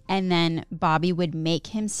 And then Bobby would make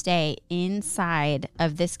him stay inside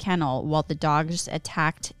of this kennel while the dog just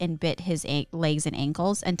attacked and bit his legs and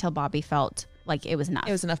ankles until Bobby felt like it was enough.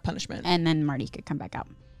 It was enough punishment. And then Marty could come back out.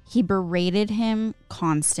 He berated him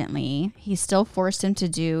constantly. He still forced him to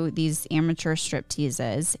do these amateur strip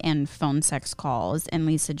teases and phone sex calls. And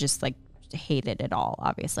Lisa just like hated it all,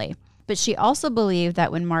 obviously. But she also believed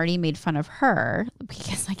that when Marty made fun of her,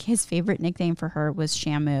 because like his favorite nickname for her was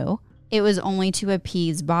Shamu, It was only to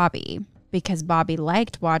appease Bobby because Bobby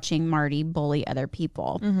liked watching Marty bully other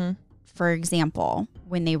people. Mm-hmm. For example,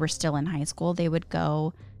 when they were still in high school, they would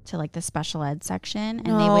go to like the special ed section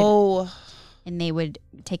and they would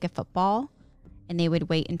take a football and they would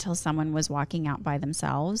wait until someone was walking out by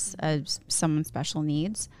themselves, someone special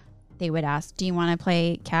needs. They would ask, "Do you want to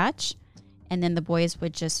play catch?" And then the boys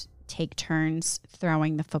would just take turns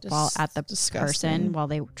throwing the football at the person while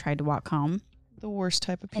they tried to walk home. The worst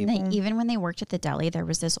type of people. And then even when they worked at the deli, there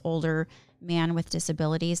was this older man with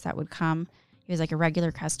disabilities that would come. He was like a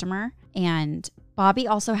regular customer. And Bobby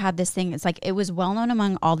also had this thing. It's like it was well known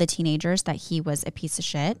among all the teenagers that he was a piece of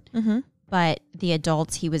shit. Mm-hmm. But the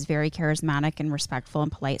adults, he was very charismatic and respectful and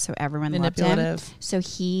polite. So everyone loved him. So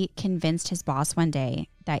he convinced his boss one day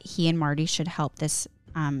that he and Marty should help this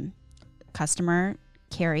customer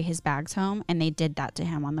carry his bags home. And they did that to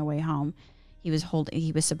him on the way home. He was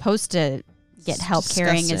supposed to get help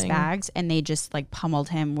carrying his bags. And they just like pummeled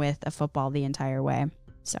him with a football the entire way.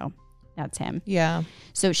 So that's him. Yeah.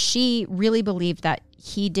 So she really believed that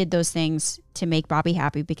he did those things to make Bobby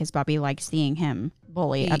happy because Bobby liked seeing him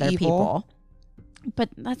bully other people. But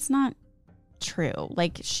that's not true.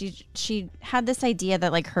 Like she had this idea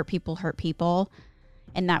that like hurt people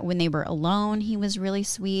and that when they were alone he was really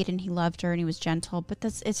sweet and he loved her and he was gentle, but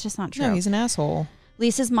it's just not true. No, he's an asshole.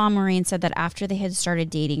 Lisa's mom, Maureen, said that after they had started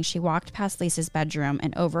dating, she walked past Lisa's bedroom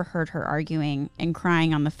and overheard her arguing and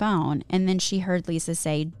crying on the phone. And then she heard Lisa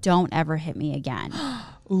say, "Don't ever hit me again."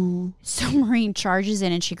 Ooh. So Maureen charges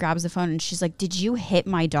in and she grabs the phone and she's like, "Did you hit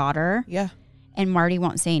my daughter?" Yeah. And Marty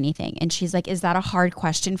won't say anything. And she's like, "Is that a hard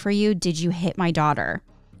question for you? Did you hit my daughter?"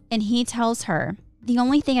 And he tells her, "The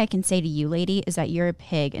only thing I can say to you, lady, is that you're a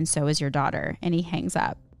pig and so is your daughter." And he hangs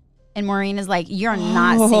up. And Maureen is like, "You're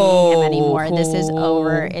not seeing him anymore. This is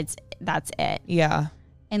over. That's it." Yeah.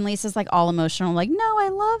 And Lisa's like all emotional, like, "No, I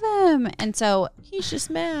love him." And so he's just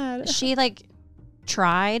mad. She like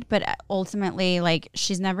tried, but ultimately like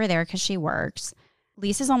she's never there because she works.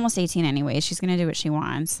 Lisa's almost 18 anyway. She's going to do what she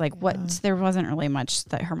wants. Like there wasn't really much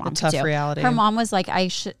that her mom could do. Tough reality. Her mom was like,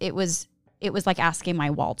 it was like asking my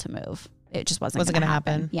wall to move. It just wasn't going to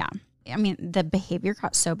happen. Yeah. I mean, the behavior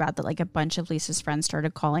got so bad that like a bunch of Lisa's friends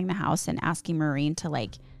started calling the house and asking Maureen to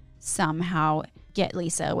like somehow get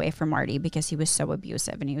Lisa away from Marty because he was so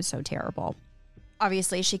abusive and he was so terrible.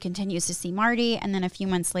 Obviously, she continues to see Marty, and then a few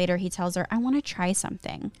months later, he tells her, "I want to try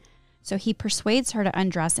something." So he persuades her to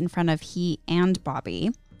undress in front of he and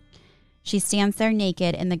Bobby. She stands there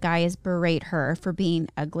naked, and the guys berate her for being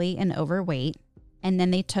ugly and overweight. And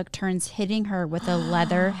then they took turns hitting her with a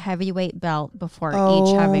leather heavyweight belt before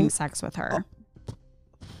each having sex with her.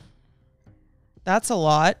 That's a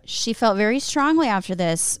lot. She felt very strongly after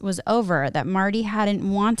this was over that Marty hadn't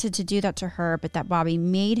wanted to do that to her, but that Bobby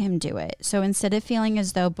made him do it. So instead of feeling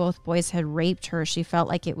as though both boys had raped her, she felt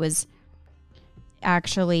like it was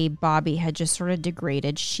actually Bobby had just sort of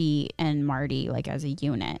degraded she and Marty like as a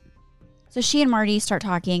unit. So she and Marty start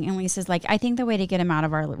talking, and Lisa's like, "I think the way to get him out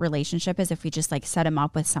of our relationship is if we just like set him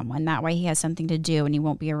up with someone. That way he has something to do and he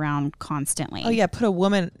won't be around constantly." Oh yeah, put a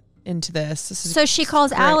woman into this. So she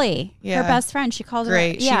calls Allie, her best friend. She calls her.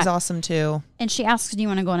 Great. She's awesome too. And she asks, "Do you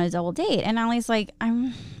want to go on a double date?" And Allie's like,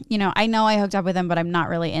 I know I hooked up with him, but I'm not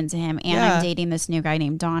really into him. And I'm dating this new guy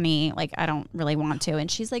named Donnie. Like, I don't really want to. And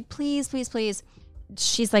she's like, "Please, please, please."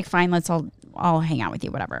 She's like, "Fine, I'll hang out with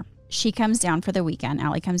you, whatever." She comes down for the weekend.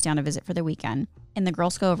 Allie comes down to visit for the weekend. And the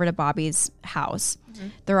girls go over to Bobby's house. Mm-hmm.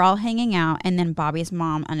 They're all hanging out. And then Bobby's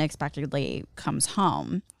mom unexpectedly comes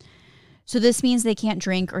home. So this means they can't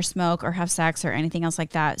drink or smoke or have sex or anything else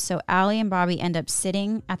like that. So Allie and Bobby end up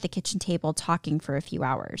sitting at the kitchen table talking for a few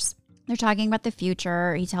hours. They're talking about the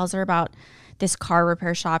future. He tells her about this car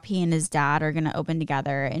repair shop he and his dad are going to open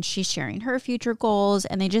together. And she's sharing her future goals.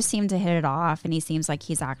 And they just seem to hit it off. And he seems like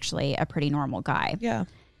he's actually a pretty normal guy. Yeah.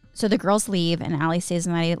 So the girls leave and Allie stays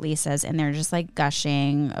the night at Lisa's, and they're just like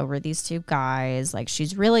gushing over these two guys. Like,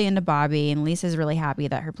 she's really into Bobby and Lisa's really happy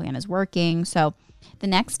that her plan is working. So the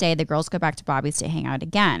next day the girls go back to Bobby's to hang out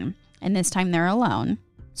again. And this time they're alone.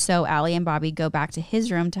 So Allie and Bobby go back to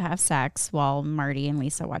his room to have sex while Marty and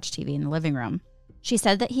Lisa watch TV in the living room. She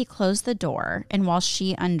said that he closed the door, and while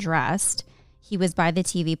she undressed, he was by the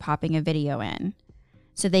TV popping a video in.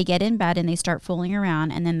 So they get in bed and they start fooling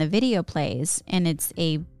around, and then the video plays, and it's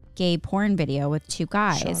a gay porn video with two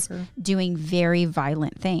guys doing very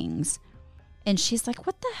violent things. And she's like,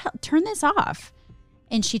 "What the hell? Turn this off."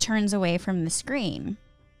 And she turns away from the screen.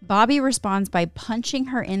 Bobby responds by punching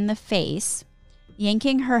her in the face,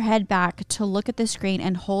 yanking her head back to look at the screen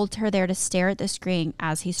and hold her there to stare at the screen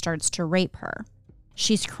as he starts to rape her.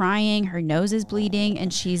 She's crying, her nose is bleeding,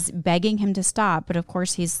 and she's begging him to stop. But of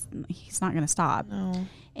course, he's not going to stop. No.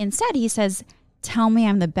 Instead, he says, "Tell me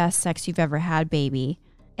I'm the best sex you've ever had, baby."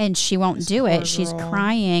 And she won't do it. She's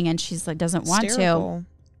crying, and she's like, doesn't want to.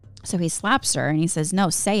 So he slaps her, and he says, "No,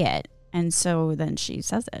 say it." And so then she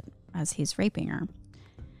says it as he's raping her.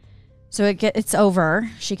 So it's over.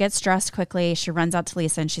 She gets dressed quickly. She runs out to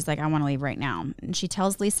Lisa, and she's like, "I want to leave right now." And she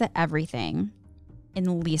tells Lisa everything.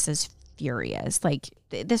 And Lisa's furious. Like,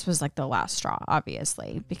 this was like the last straw,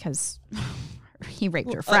 obviously, because he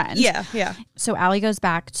raped her friend. Yeah. So Allie goes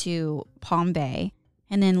back to Palm Bay,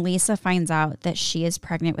 and then Lisa finds out that she is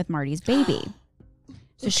pregnant with Marty's baby.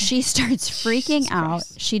 So she starts freaking out.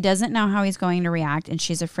 She doesn't know how he's going to react, and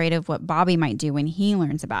she's afraid of what Bobby might do when he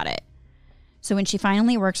learns about it. So when she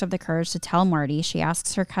finally works up the courage to tell Marty, she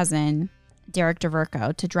asks her cousin, Derek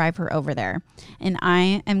DeVerco, to drive her over there. And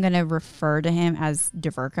I am going to refer to him as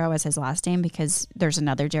DeVerco as his last name because there's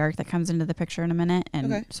another Derek that comes into the picture in a minute.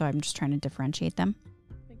 And so I'm just trying to differentiate them.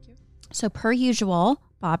 Thank you. So per usual,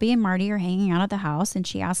 Bobby and Marty are hanging out at the house, and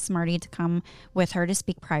she asks Marty to come with her to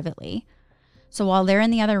speak privately. So while they're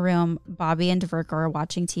in the other room, Bobby and DeVerco are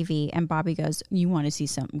watching TV, and Bobby goes, "You want to see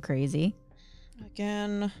something crazy?"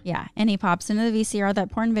 Again. Yeah, and he pops into the VCR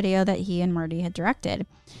that porn video that he and Marty had directed.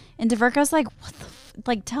 And DeVerco's like, "What the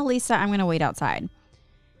like, tell Lisa I'm going to wait outside."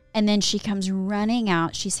 And then she comes running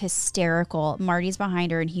out. She's hysterical. Marty's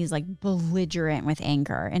behind her, and he's like belligerent with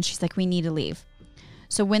anger. And she's like, "We need to leave."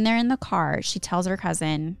 So when they're in the car, she tells her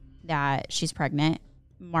cousin that she's pregnant.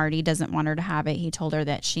 Marty doesn't want her to have it. He told her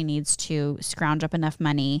that she needs to scrounge up enough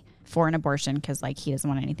money for an abortion because, like, he doesn't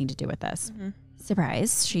want anything to do with this. Mm-hmm.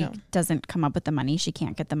 Surprise. She doesn't come up with the money. She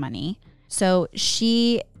can't get the money. So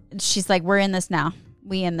she's like, "We're in this now.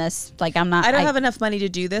 We in this. Like, I don't have enough money to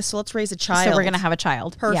do this, so let's raise a child. So we're going to have a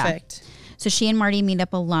child." Perfect. Yeah. So she and Marty meet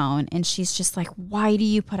up alone, and she's just like, "Why do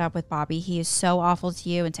you put up with Bobby? He is so awful to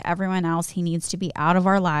you and to everyone else. He needs to be out of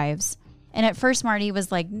our lives." And at first, Marty was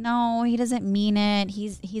like, "No, he doesn't mean it.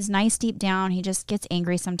 He's nice deep down. He just gets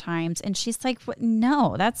angry sometimes." And she's like,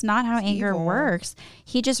 "No, that's not how anger works.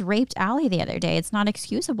 He just raped Allie the other day. It's not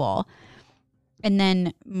excusable." And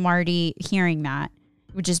then Marty, hearing that,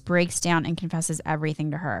 just breaks down and confesses everything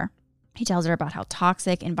to her. He tells her about how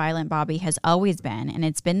toxic and violent Bobby has always been, and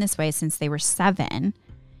it's been this way since they were 7.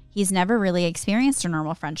 He's never really experienced a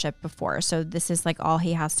normal friendship before, so this is like all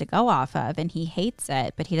he has to go off of, and he hates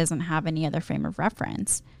it, but he doesn't have any other frame of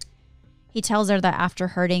reference. He tells her that after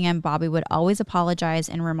hurting him, Bobby would always apologize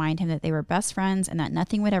and remind him that they were best friends and that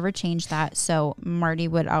nothing would ever change that, so Marty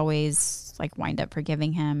would always like wind up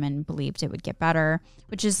forgiving him and believed it would get better,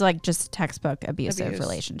 which is like just textbook abusive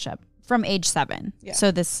relationship from age 7. Yeah.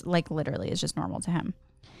 So this like literally is just normal to him.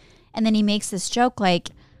 And then he makes this joke like,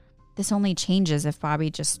 "This only changes if Bobby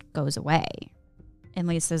just goes away." And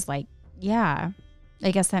Lisa's like, "Yeah,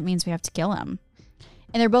 I guess that means we have to kill him."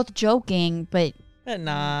 And they're both joking, but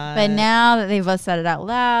not. But now that they've both said it out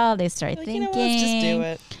loud, they start like, thinking. You know what, let's just do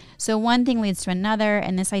it. So one thing leads to another,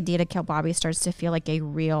 and this idea to kill Bobby starts to feel like a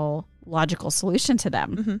real logical solution to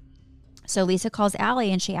them. Mm-hmm. So Lisa calls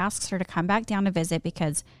Allie, and she asks her to come back down to visit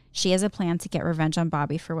because she has a plan to get revenge on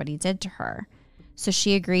Bobby for what he did to her. So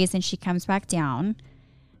she agrees, and she comes back down.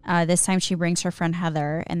 This time she brings her friend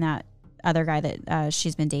Heather and that other guy that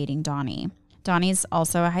she's been dating, Donnie. Donnie's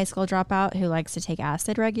also a high school dropout who likes to take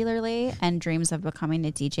acid regularly and dreams of becoming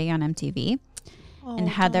a DJ on MTV. Oh, and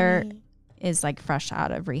Heather is like fresh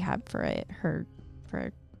out of rehab for her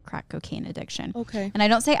crack cocaine addiction. Okay. And I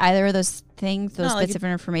don't say either of those things, those bits of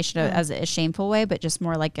information as a shameful way, but just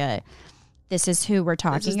more like this is who we're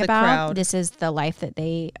talking about. Crowd. This is the life that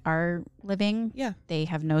they are living. Yeah. They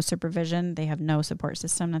have no supervision. They have no support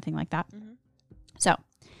system, nothing like that. Mm-hmm. So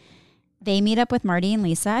they meet up with Marty and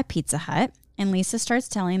Lisa at Pizza Hut, and Lisa starts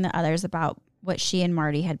telling the others about what she and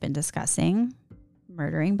Marty had been discussing,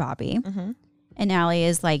 murdering Bobby. Mm-hmm. And Allie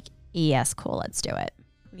is like, "Yes, cool, let's do it.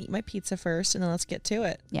 Eat my pizza first, and then let's get to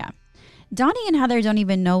it." Yeah. Donnie and Heather don't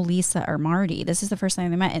even know Lisa or Marty. This is the first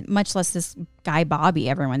time they met, much less this guy Bobby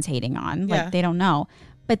everyone's hating on. Yeah. Like, they don't know.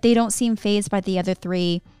 But they don't seem fazed by the other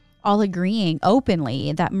three all agreeing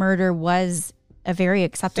openly that murder was a very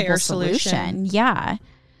acceptable solution. Yeah.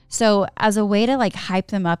 So as a way to like hype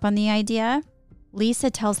them up on the idea, Lisa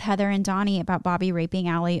tells Heather and Donnie about Bobby raping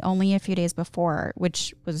Allie only a few days before,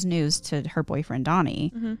 which was news to her boyfriend,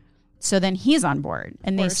 Donnie. Mm-hmm. So then he's on board,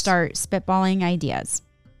 and they start spitballing ideas.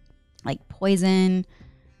 Like poison,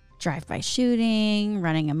 drive-by shooting,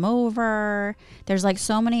 running him over. There's like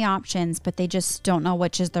so many options, but they just don't know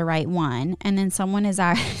which is the right one. And then someone is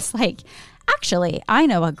like, Actually, I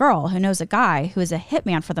know a girl who knows a guy who is a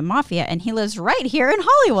hitman for the mafia, and he lives right here in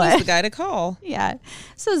Hollywood. He's the guy to call. Yeah.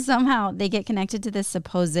 So somehow they get connected to this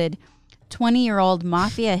supposed 20-year-old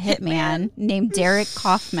mafia hitman named Derek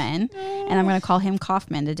Kaufman. And I'm going to call him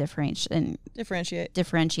Kaufman to differentiate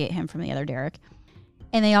him from the other Derek.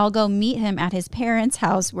 And they all go meet him at his parents'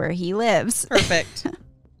 house where he lives. Perfect.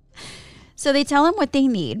 So they tell him what they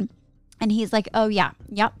need. And he's like, oh, yeah,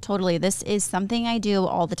 yep, totally. This is something I do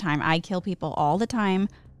all the time. I kill people all the time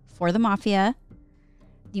for the mafia.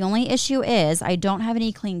 The only issue is I don't have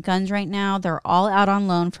any clean guns right now. They're all out on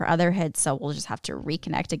loan for other hits, so we'll just have to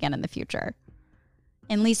reconnect again in the future.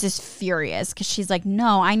 And Lisa's furious because she's like,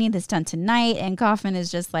 no, I need this done tonight. And Kaufman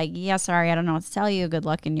is just like, yeah, sorry, I don't know what to tell you. Good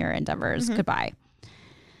luck in your endeavors. Goodbye.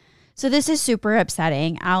 So this is super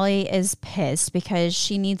upsetting. Allie is pissed because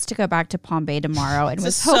she needs to go back to Palm Bay tomorrow and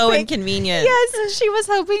was so hoping, inconvenient. Yes, she was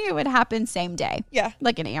hoping it would happen same day. Yeah.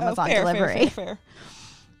 Like an Amazon delivery. Fair.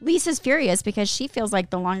 Lisa's furious because she feels like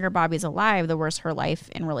the longer Bobby's alive, the worse her life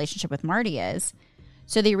and relationship with Marty is.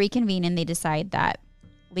 So they reconvene and they decide that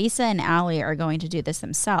Lisa and Allie are going to do this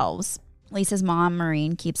themselves. Lisa's mom,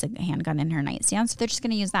 Maureen, keeps a handgun in her nightstand, so they're just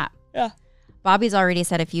going to use that. Yeah. Bobby's already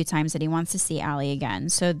said a few times that he wants to see Allie again,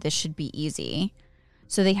 so this should be easy.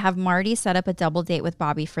 So they have Marty set up a double date with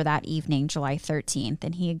Bobby for that evening, July 13th,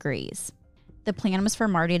 and he agrees. The plan was for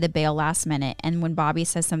Marty to bail last minute, and when Bobby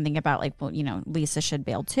says something about, like, well, you know, Lisa should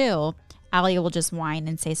bail too, Allie will just whine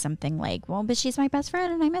and say something like, well, but she's my best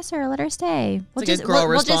friend and I miss her. Let her stay. We'll just, girl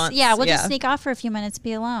response. We'll just sneak off for a few minutes,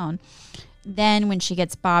 be alone. Then when she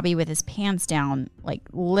gets Bobby with his pants down, like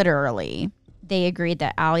literally, they agreed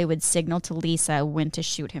that Allie would signal to Lisa when to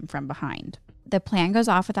shoot him from behind. The plan goes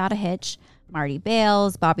off without a hitch. Marty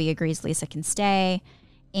bails. Bobby agrees Lisa can stay.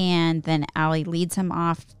 And then Allie leads him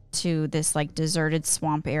off to this like deserted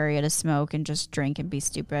swamp area to smoke and just drink and be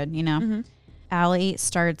stupid, you know? Mm-hmm. Allie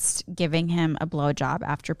starts giving him a blowjob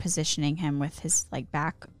after positioning him with his like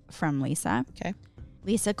back from Lisa. Okay.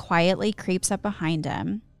 Lisa quietly creeps up behind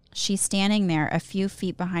him. She's standing there a few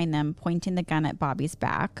feet behind them, pointing the gun at Bobby's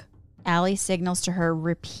back. Allie signals to her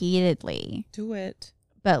repeatedly. Do it.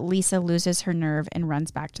 But Lisa loses her nerve and runs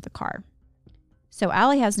back to the car. So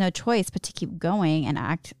Allie has no choice but to keep going and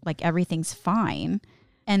act like everything's fine.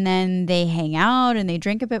 And then they hang out and they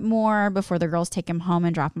drink a bit more before the girls take him home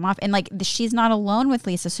and drop him off. And like she's not alone with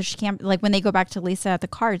Lisa, so she can't, like when they go back to Lisa at the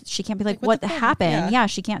car, she can't be like what happened? Yeah,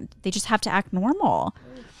 she can't. They just have to act normal.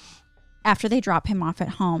 After they drop him off at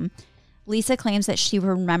home, Lisa claims that she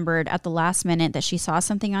remembered at the last minute that she saw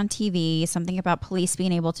something on TV, something about police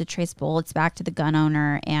being able to trace bullets back to the gun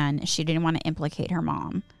owner, and she didn't want to implicate her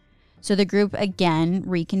mom. So the group again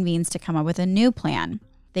reconvenes to come up with a new plan.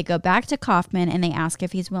 They go back to Kaufman and they ask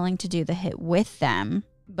if he's willing to do the hit with them,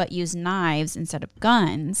 but use knives instead of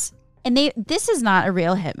guns. And this is not a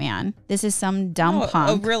real hitman. This is some dumb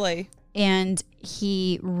punk. Oh, really? And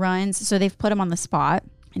he runs, so they've put him on the spot.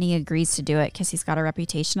 And he agrees to do it because he's got a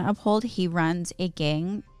reputation to uphold. He runs a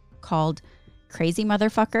gang called Crazy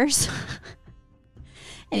Motherfuckers.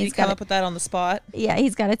 And he's come up with that on the spot? Yeah,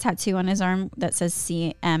 he's got a tattoo on his arm that says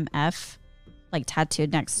CMF, like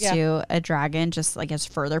tattooed next to a dragon, just like as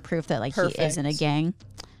further proof that like he is in a gang.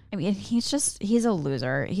 I mean, he's a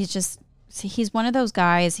loser. He's one of those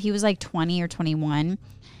guys. He was like 20 or 21.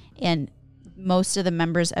 And most of the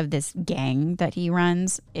members of this gang that he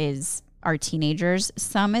runs are teenagers,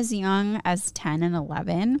 some as young as 10 and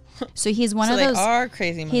 11. So he's one of those. They are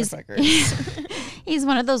crazy motherfuckers. He's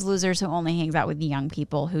one of those losers who only hangs out with young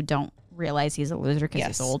people who don't realize he's a loser because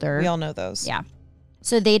he's older. We all know those. Yeah.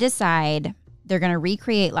 So they decide they're going to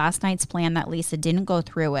recreate last night's plan that Lisa didn't go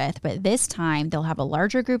through with, but this time they'll have a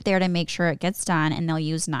larger group there to make sure it gets done, and they'll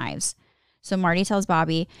use knives. So Marty tells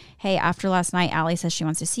Bobby, hey, after last night, Allie says she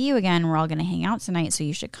wants to see you again. We're all going to hang out tonight, so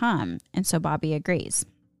you should come. And so Bobby agrees.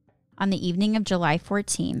 On the evening of July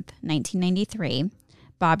 14th, 1993,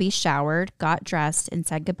 Bobby showered, got dressed, and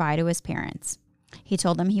said goodbye to his parents. He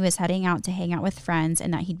told them he was heading out to hang out with friends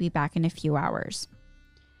and that he'd be back in a few hours.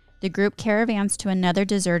 The group caravans to another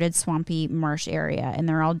deserted, swampy marsh area, and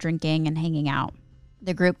they're all drinking and hanging out.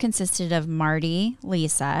 The group consisted of Marty,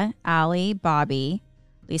 Lisa, Allie, Bobby,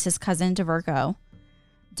 Lisa's cousin DeVerco,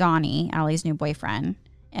 Donnie, Allie's new boyfriend,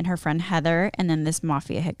 and her friend Heather, and then this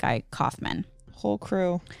mafia hit guy, Kaufman. Whole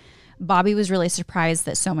crew. Bobby was really surprised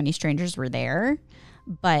that so many strangers were there,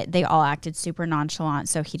 but they all acted super nonchalant,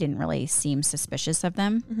 so he didn't really seem suspicious of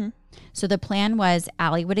them. Mm-hmm. So the plan was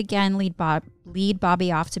Allie would again lead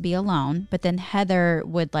Bobby off to be alone, but then Heather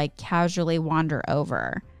would like casually wander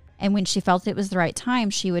over. And when she felt it was the right time,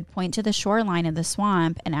 she would point to the shoreline of the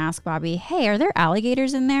swamp and ask Bobby, hey, are there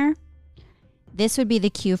alligators in there? This would be the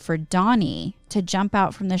cue for Donnie to jump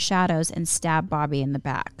out from the shadows and stab Bobby in the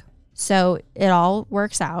back. So it all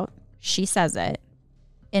works out. She says it.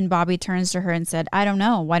 And Bobby turns to her and said, I don't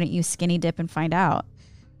know. Why don't you skinny dip and find out?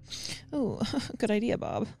 Oh, good idea,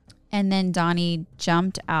 Bob. And then Donnie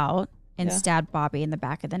jumped out and stabbed Bobby in the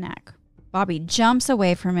back of the neck. Bobby jumps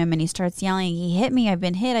away from him and he starts yelling, he hit me. I've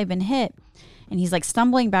been hit. I've been hit. And he's like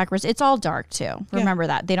stumbling backwards. It's all dark too. Remember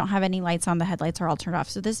that. They don't have any lights on. The headlights are all turned off.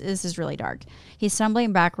 So this is really dark. He's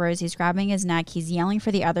stumbling backwards. He's grabbing his neck. He's yelling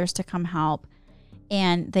for the others to come help.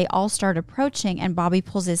 And they all start approaching. And Bobby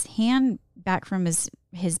pulls his hand back from his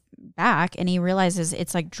back. And he realizes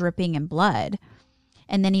it's like dripping in blood.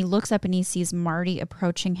 And then he looks up and he sees Marty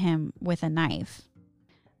approaching him with a knife.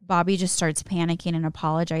 Bobby just starts panicking and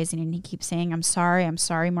apologizing. And he keeps saying, I'm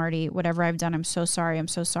sorry, Marty. Whatever I've done, I'm so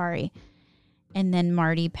sorry. And then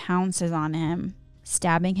Marty pounces on him,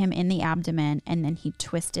 stabbing him in the abdomen, and then he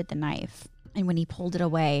twisted the knife. And when he pulled it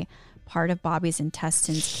away, part of Bobby's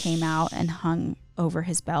intestines came out and hung over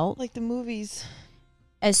his belt. Like the movies.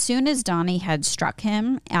 As soon as Donnie had struck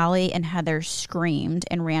him, Allie and Heather screamed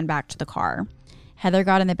and ran back to the car. Heather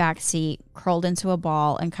got in the back seat, curled into a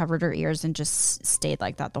ball, and covered her ears and just stayed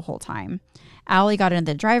like that the whole time. Allie got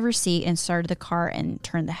into the driver's seat and started the car and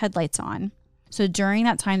turned the headlights on. So during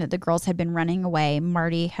that time that the girls had been running away,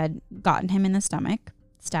 Marty had gotten him in the stomach,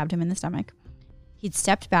 stabbed him in the stomach. He'd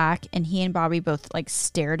stepped back and he and Bobby both like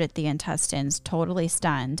stared at the intestines, totally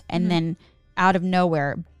stunned. And then out of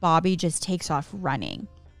nowhere, Bobby just takes off running,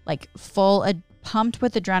 like pumped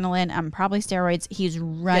with adrenaline, probably steroids. He's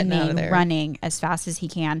running as fast as he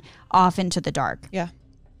can off into the dark. Yeah.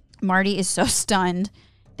 Marty is so stunned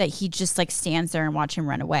that he just like stands there and watch him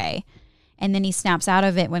run away. And then he snaps out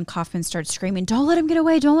of it when Kaufman starts screaming, don't let him get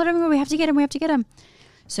away. Don't let him go. We have to get him.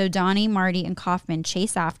 So Donnie, Marty, and Kaufman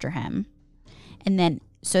chase after him. And then,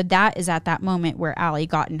 so that is at that moment where Allie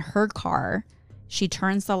got in her car. She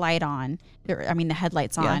turns the the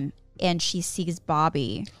headlights on, and she sees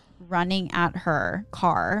Bobby running at her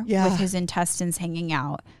car with his intestines hanging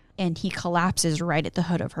out. And he collapses right at the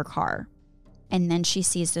hood of her car. And then she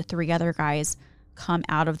sees the three other guys come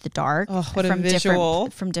out of the dark from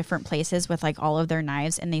different places with like all of their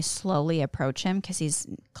knives, and they slowly approach him because he's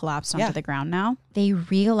collapsed onto the ground now. They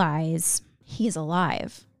realize he's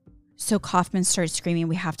alive. So Kaufman starts screaming,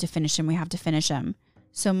 we have to finish him.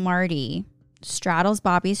 So Marty straddles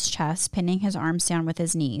Bobby's chest, pinning his arms down with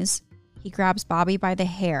his knees. He grabs Bobby by the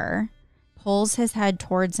hair, pulls his head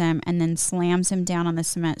towards him, and then slams him down on the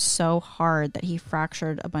cement so hard that he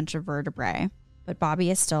fractured a bunch of vertebrae. But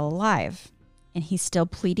Bobby is still alive. And he's still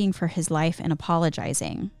pleading for his life and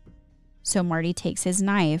apologizing. So Marty takes his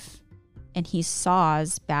knife and he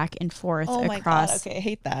saws back and forth across. My God. Okay, I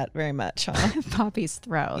hate that very much. Huh? Bobby's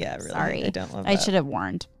throat. Yeah, really. Sorry. I don't love that. I should have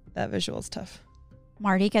warned. That visual's tough.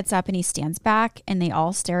 Marty gets up and he stands back, and they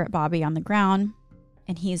all stare at Bobby on the ground,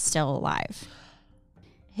 and he's still alive.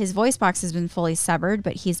 His voice box has been fully severed,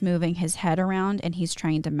 but he's moving his head around and he's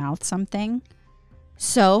trying to mouth something.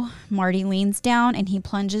 So Marty leans down and he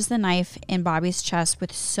plunges the knife in Bobby's chest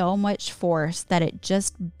with so much force that it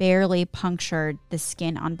just barely punctured the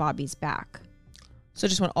skin on Bobby's back. So it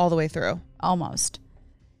just went all the way through? Almost.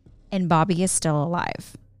 And Bobby is still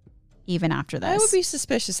alive, even after this. I would be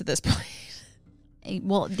suspicious at this point.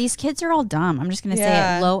 Well, these kids are all dumb. I'm just going to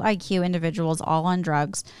say it. Low IQ individuals, all on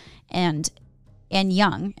drugs, and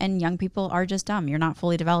young people are just dumb. You're not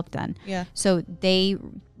fully developed then. Yeah. So they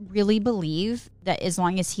really believe that as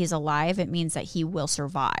long as he's alive, it means that he will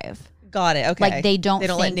survive. Got it. Okay. Like they don't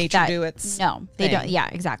let nature do its No, they thing. don't. Yeah,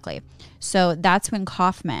 exactly. So that's when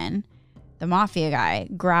Kaufman, the mafia guy,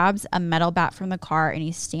 grabs a metal bat from the car and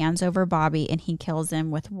he stands over Bobby and he kills him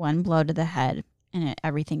with one blow to the head, and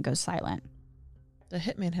everything goes silent. The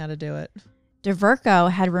hitman had to do it.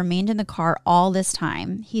 DeVerco had remained in the car all this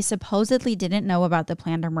time. He supposedly didn't know about the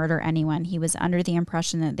plan to murder anyone. He was under the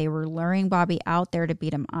impression that they were luring Bobby out there to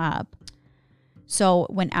beat him up. So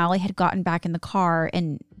when Allie had gotten back in the car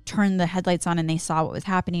and turned the headlights on and they saw what was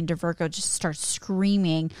happening, DeVerco just starts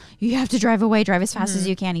screaming, you have to drive away, drive as fast as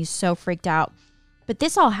you can. He's so freaked out. But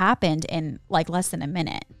this all happened in like less than a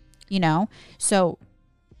minute, So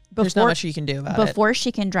there's not much you can do about it. Before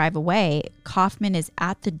she can drive away, Kaufman is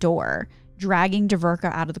at the door, dragging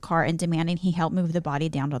DeVerco out of the car and demanding he help move the body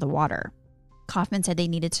down to the water. Kaufman said they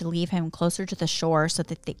needed to leave him closer to the shore so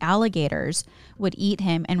that the alligators would eat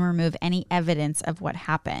him and remove any evidence of what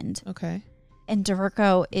happened. Okay. And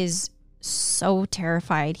DeVerco is so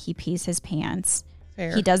terrified he pees his pants.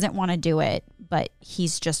 Fair. He doesn't want to do it, but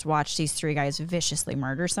he's just watched these three guys viciously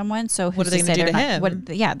murder someone. So what are they going to do to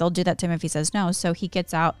him? They'll do that to him if he says no. So he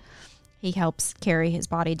gets out He helps carry his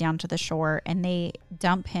body down to the shore, and they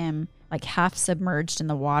dump him like half submerged in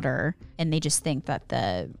the water, and they just think that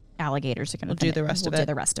the alligators are going to do the rest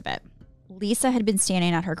of it. Lisa had been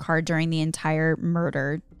standing at her car during the entire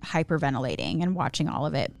murder, hyperventilating and watching all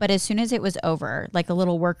of it. But as soon as it was over, like a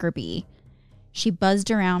little worker bee, she buzzed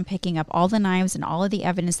around picking up all the knives and all of the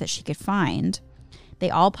evidence that she could find. They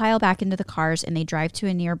all pile back into the cars and they drive to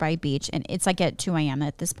a nearby beach. And it's like at 2 a.m.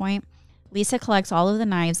 at this point. Lisa collects all of the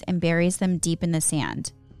knives and buries them deep in the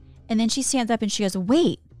sand. And then she stands up and she goes,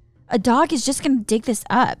 wait, a dog is just going to dig this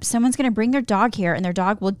up. Someone's going to bring their dog here and their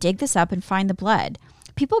dog will dig this up and find the blood.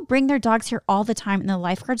 People bring their dogs here all the time and the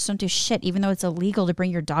lifeguards don't do shit, even though it's illegal to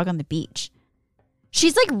bring your dog on the beach.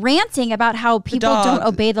 She's like ranting about how people don't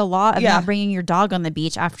obey the law of not bringing your dog on the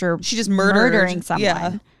beach after she just murdering someone.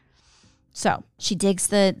 Yeah. So she digs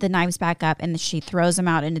the knives back up and she throws them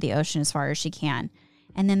out into the ocean as far as she can.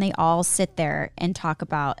 And then they all sit there and talk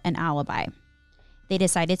about an alibi. They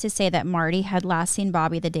decided to say that Marty had last seen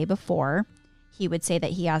Bobby the day before. He would say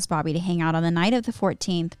that he asked Bobby to hang out on the night of the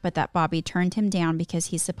 14th, but that Bobby turned him down because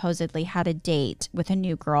he supposedly had a date with a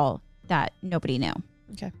new girl that nobody knew.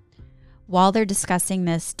 Okay. While they're discussing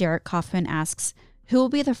this, Derek Kaufman asks, who will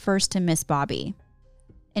be the first to miss Bobby?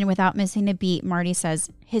 And without missing a beat, Marty says,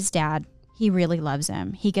 his dad. He really loves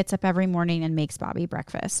him. He gets up every morning and makes Bobby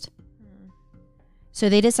breakfast. So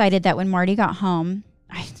they decided that when Marty got home,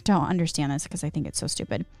 I don't understand this because I think it's so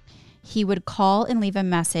stupid. He would call and leave a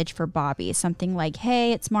message for Bobby, something like,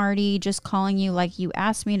 hey, it's Marty, just calling you like you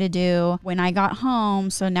asked me to do when I got home.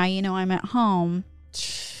 So now you know I'm at home.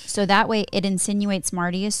 So that way it insinuates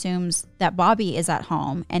Marty assumes that Bobby is at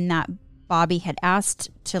home and that Bobby had asked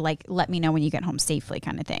to like, let me know when you get home safely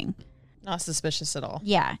kind of thing. Not suspicious at all.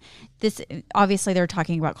 Yeah. This obviously they're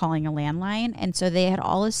talking about calling a landline. And so they had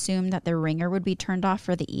all assumed that the ringer would be turned off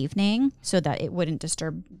for the evening so that it wouldn't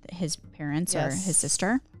disturb his parents or his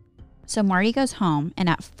sister. So Marty goes home and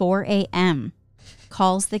at 4 a.m.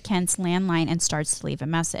 calls the Kent's landline and starts to leave a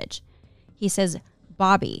message. He says,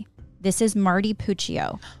 Bobby, this is Marty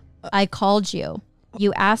Puccio. I called you.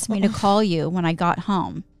 You asked me to call you when I got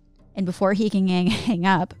home. And before he can hang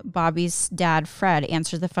up, Bobby's dad, Fred,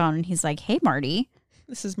 answers the phone and he's like, hey, Marty.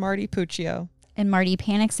 This is Marty Puccio. And Marty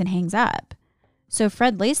panics and hangs up. So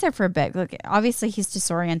Fred lays there for a bit. Look, obviously, he's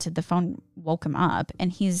disoriented. The phone woke him up.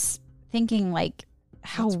 And he's thinking, like,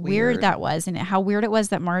 how weird that was. And how weird it was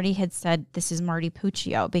that Marty had said, this is Marty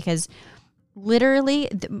Puccio. Because literally,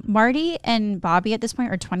 Marty and Bobby at this point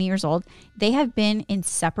are 20 years old. They have been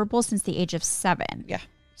inseparable since the age of 7. Yeah.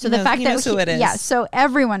 So the fact that who it is. Yeah, so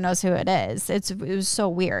everyone knows who it is. It was so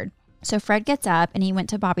weird. So Fred gets up and he went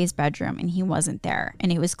to Bobby's bedroom and he wasn't there.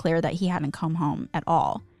 And it was clear that he hadn't come home at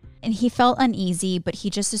all. And he felt uneasy, but he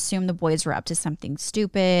just assumed the boys were up to something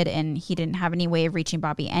stupid and he didn't have any way of reaching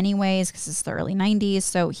Bobby anyways because it's the early 90s.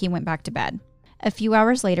 So he went back to bed. A few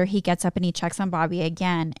hours later, he gets up and he checks on Bobby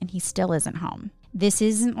again and he still isn't home. This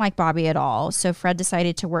isn't like Bobby at all. So Fred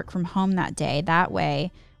decided to work from home that day. That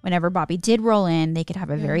way, whenever Bobby did roll in, they could have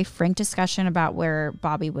a very frank discussion about where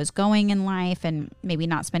Bobby was going in life and maybe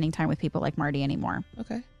not spending time with people like Marty anymore.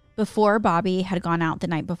 Okay. Before Bobby had gone out the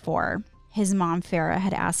night before, his mom, Farah,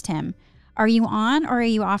 had asked him, are you on or are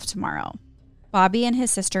you off tomorrow? Bobby and his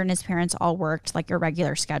sister and his parents all worked like a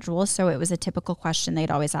regular schedule, so it was a typical question they'd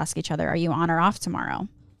always ask each other, are you on or off tomorrow?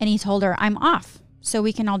 And he told her, I'm off, so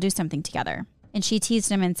we can all do something together. And she teased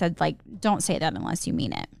him and said, like, don't say that unless you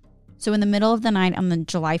mean it. So in the middle of the night on the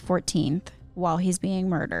July 14th, while he's being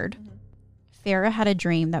murdered, Farah had a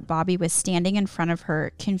dream that Bobby was standing in front of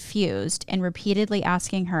her, confused, and repeatedly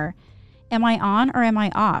asking her, am I on or am I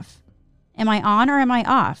off? Am I on or am I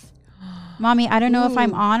off? Mommy, I don't know if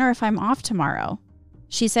I'm on or if I'm off tomorrow.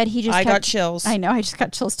 She said he just got chills. I know, I just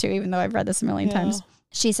got chills too, even though I've read this a million times.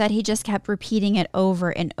 She said he just kept repeating it over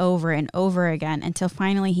and over and over again until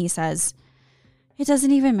finally he says, it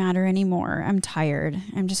doesn't even matter anymore. I'm tired.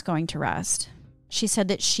 I'm just going to rest. She said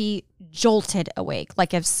that she jolted awake,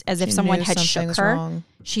 like as if someone had shook her. Wrong.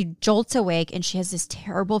 She jolts awake and she has this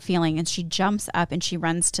terrible feeling and she jumps up and she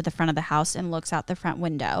runs to the front of the house and looks out the front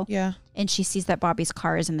window. Yeah. And she sees that Bobby's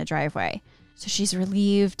car is in the driveway. So she's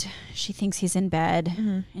relieved. She thinks he's in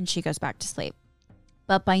bed and she goes back to sleep.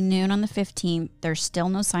 But by noon on the 15th, there's still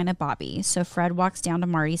no sign of Bobby. So Fred walks down to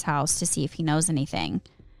Marty's house to see if he knows anything.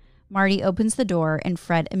 Marty opens the door and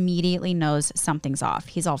Fred immediately knows something's off.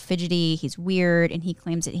 He's all fidgety, he's weird, and he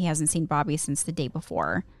claims that he hasn't seen Bobby since the day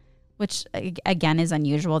before, which again is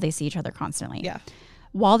unusual. They see each other constantly. Yeah.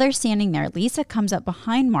 While they're standing there, Lisa comes up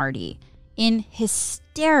behind Marty in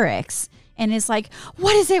hysterics and is like,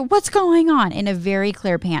 what is it? What's going on? In a very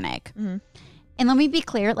clear panic. And let me be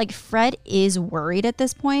clear, like Fred is worried at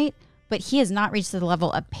this point, but he has not reached the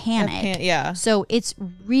level of panic. Yeah. So it's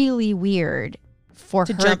really weird for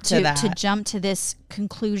To her jump to to that. jump to this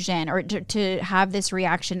conclusion or to have this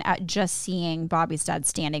reaction at just seeing Bobby's dad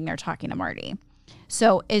standing there talking to Marty.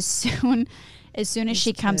 So as soon as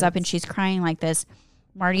she comes up and she's crying like this,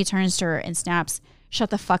 Marty turns to her and snaps, "Shut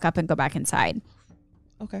the fuck up and go back inside."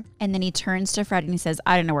 Okay. And then he turns to Fred and he says,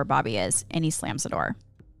 "I don't know where Bobby is." And he slams the door.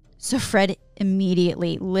 So Fred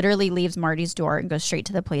immediately literally leaves Marty's door and goes straight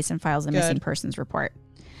to the police and files a missing persons report.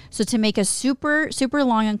 So to make a super, super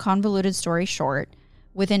long and convoluted story short,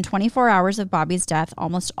 within 24 hours of Bobby's death,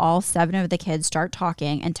 almost all 7 of the kids start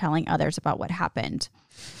talking and telling others about what happened.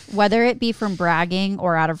 Whether it be from bragging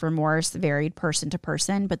or out of remorse varied person to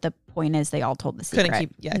person, but the point is they all told the secret.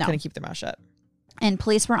 Couldn't keep their mouth shut. And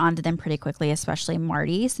police were onto them pretty quickly, especially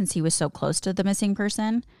Marty, since he was so close to the missing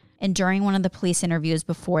person. And during one of the police interviews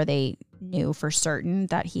before they knew for certain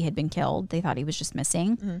that he had been killed, they thought he was just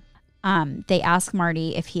missing. They asked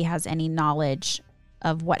Marty if he has any knowledge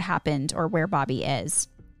of what happened or where Bobby is.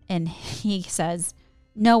 And he says,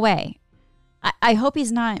 "No way. I hope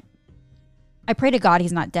he's not. I pray to God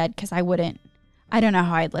he's not dead, because I don't know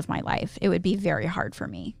how I'd live my life. It would be very hard for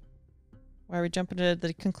me." Why are we jumping to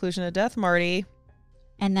the conclusion of death, Marty?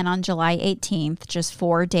 And then on July 18th, just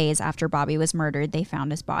 4 days after Bobby was murdered, they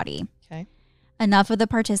found his body. Okay. Enough of the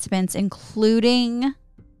participants, including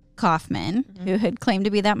Kaufman, who had claimed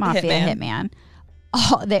to be that mafia hitman,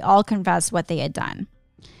 they all confessed what they had done.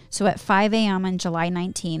 So at 5 a.m. on July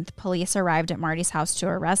 19th, police arrived at Marty's house to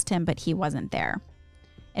arrest him, but he wasn't there.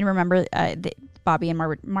 And remember, Bobby and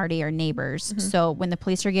Marty are neighbors. So when the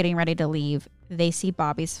police are getting ready to leave, they see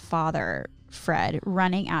Bobby's father, Fred,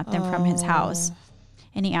 running at them from his house.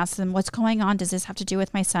 And he asks them, "What's going on? Does this have to do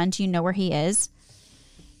with my son? Do you know where he is?"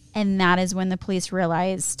 And that is when the police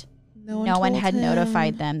realized no one had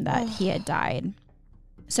notified them that he had died.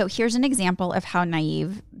 So here's an example of how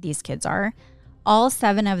naive these kids are. All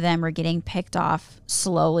 7 of them were getting picked off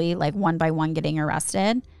slowly, like one by one getting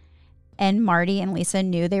arrested. And Marty and Lisa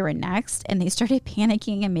knew they were next, and they started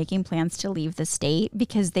panicking and making plans to leave the state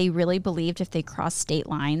because they really believed if they crossed state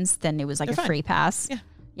lines, then it was like a free pass.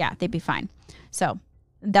 Yeah, they'd be fine. So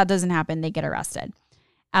that doesn't happen. They get arrested.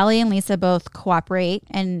 Allie and Lisa both cooperate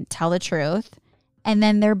and tell the truth. And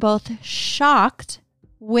then they're both shocked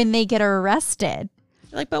when they get arrested.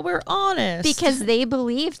 Like, but we're honest. Because they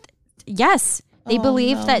believed, they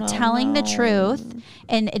believed that telling the truth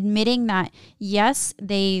and admitting that, yes,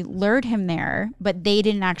 they lured him there, but they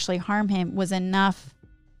didn't actually harm him was enough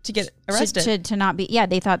to get arrested. To not be,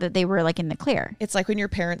 they thought that they were like in the clear. It's like when your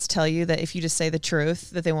parents tell you that if you just say the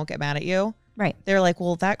truth, that they won't get mad at you. Right. They're like,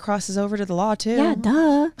 well, that crosses over to the law too. Yeah,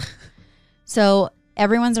 duh. So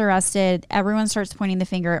everyone's arrested. Everyone starts pointing the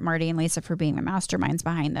finger at Marty and Lisa for being the masterminds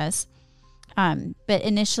behind this. But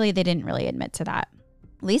initially they didn't really admit to that.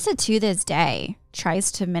 Lisa, to this day,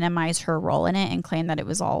 tries to minimize her role in it and claim that it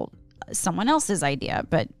was all someone else's idea,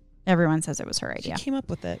 but everyone says it was her idea. She came up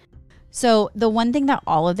with it. So the one thing that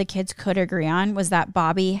all of the kids could agree on was that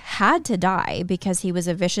Bobby had to die because he was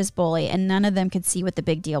a vicious bully, and none of them could see what the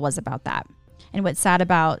big deal was about that. And what's sad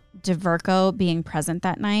about DeVerco being present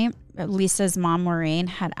that night, Lisa's mom, Maureen,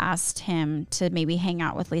 had asked him to maybe hang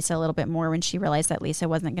out with Lisa a little bit more when she realized that Lisa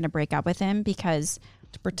wasn't going to break up with him because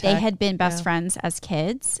they had been best friends as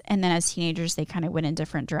kids. And then as teenagers, they kind of went in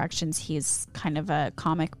different directions. He's kind of a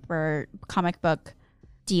comic book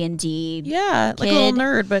D&D like kid. a little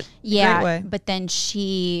nerd, but great way. But then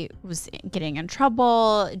she was getting in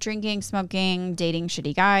trouble, drinking, smoking, dating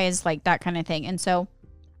shitty guys, like that kind of thing. And so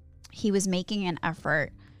he was making an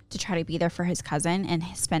effort to try to be there for his cousin and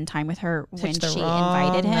spend time with her when she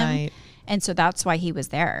invited him. Night. And so that's why he was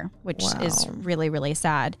there, which is really, really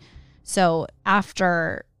sad. So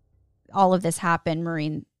after all of this happened,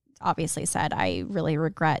 Maureen obviously said, "I really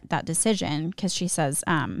regret that decision," because she says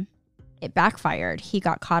it backfired. He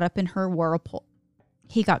got caught up in her whirlpool.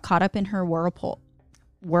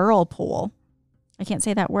 Whirlpool. I can't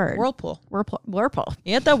say that word. Whirlpool.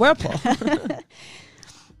 Yeah, the whirlpool.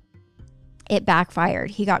 It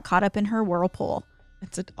backfired. He got caught up in her whirlpool.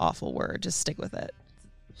 It's an awful word. Just stick with it.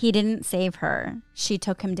 He didn't save her. She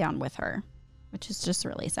took him down with her, which is just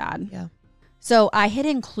really sad. Yeah. So I had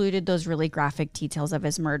included those really graphic details of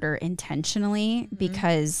his murder intentionally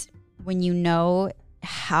because when you know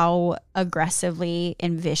how aggressively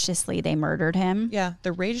and viciously they murdered him. Yeah.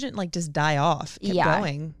 The rage didn't like just die off. It kept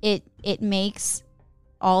going. It makes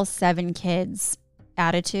all 7 kids'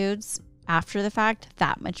 attitudes after the fact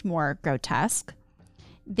that much more grotesque.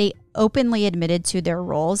 They openly admitted to their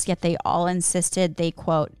roles, yet they all insisted they,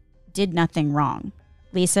 quote, did nothing wrong.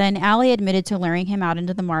 Lisa and Allie admitted to luring him out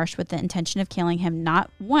into the marsh with the intention of killing him not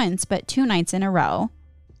once, but 2 nights in a row.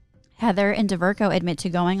 Heather and DeVerco admit to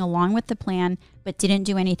going along with the plan, but didn't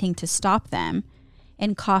do anything to stop them.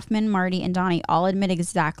 And Kaufman, Marty, and Donnie all admit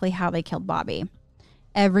exactly how they killed Bobby.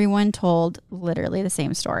 Everyone told literally the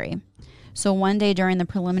same story. So one day during the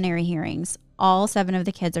preliminary hearings, all 7 of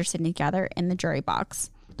the kids are sitting together in the jury box.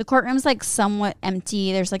 The courtroom's like somewhat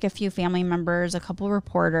empty. There's like a few family members, a couple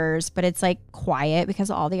reporters, but it's like quiet because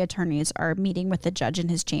all the attorneys are meeting with the judge in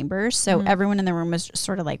his chambers. So everyone in the room is just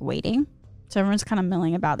sort of like waiting. So everyone's kind of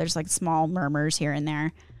milling about. There's like small murmurs here and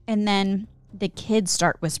there. And then the kids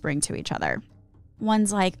start whispering to each other.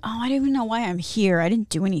 One's like, oh, I don't even know why I'm here. I didn't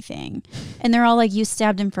do anything. And they're all like, you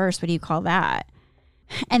stabbed him first. What do you call that?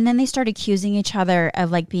 And then they start accusing each other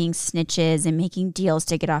of like being snitches and making deals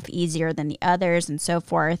to get off easier than the others and so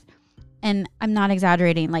forth. And I'm not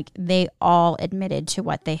exaggerating. Like they all admitted to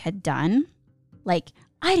what they had done. Like,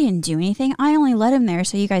 I didn't do anything. I only let him there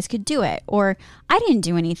so you guys could do it. Or I didn't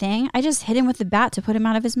do anything. I just hit him with the bat to put him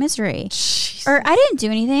out of his misery. Jesus. Or I didn't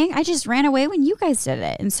do anything. I just ran away when you guys did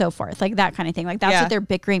it and so forth. Like that kind of thing. Like that's what they're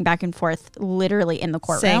bickering back and forth literally in the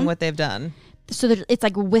courtroom. Saying what they've done. So it's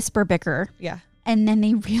like whisper bicker. Yeah. And then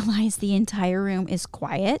they realize the entire room is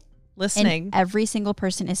quiet. Listening. And every single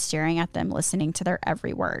person is staring at them, listening to their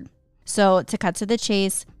every word. So to cut to the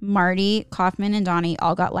chase, Marty, Kaufman, and Donnie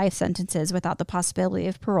all got life sentences without the possibility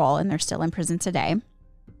of parole, and they're still in prison today.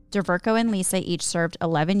 DeVerco and Lisa each served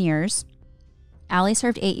 11 years. Allie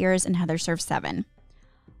served 8 years, and Heather served 7.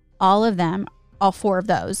 All of them, all 4 of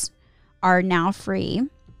those, are now free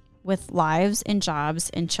with lives and jobs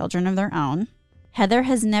and children of their own. Heather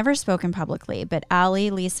has never spoken publicly, but Allie,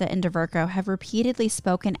 Lisa, and DeVerco have repeatedly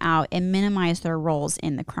spoken out and minimized their roles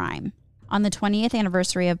in the crime. On the 20th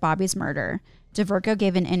anniversary of Bobby's murder, DeVerco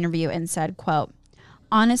gave an interview and said, quote,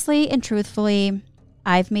 honestly and truthfully,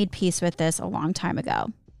 I've made peace with this a long time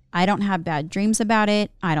ago. I don't have bad dreams about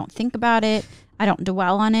it. I don't think about it. I don't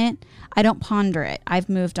dwell on it. I don't ponder it. I've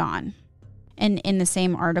moved on. And in the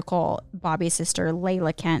same article, Bobby's sister,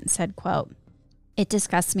 Layla Kent, said, quote, it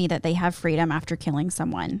disgusts me that they have freedom after killing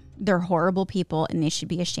someone. They're horrible people and they should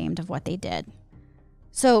be ashamed of what they did.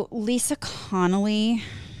 So Lisa Connolly,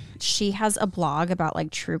 she has a blog about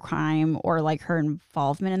like true crime or like her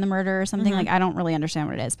involvement in the murder or something. Like I don't really understand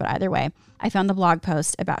what it is, but either way, I found the blog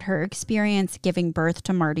post about her experience giving birth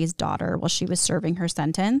to Marty's daughter while she was serving her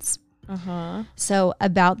sentence. So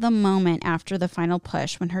about the moment after the final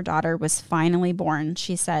push when her daughter was finally born,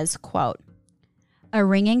 she says, quote, a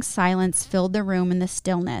ringing silence filled the room in the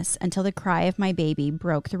stillness until the cry of my baby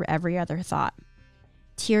broke through every other thought.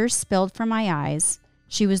 Tears spilled from my eyes.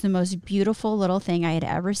 She was the most beautiful little thing I had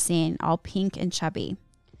ever seen, all pink and chubby.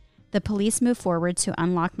 The police moved forward to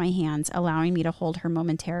unlock my hands, allowing me to hold her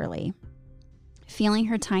momentarily. Feeling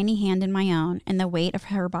her tiny hand in my own and the weight of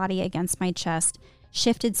her body against my chest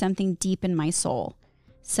shifted something deep in my soul.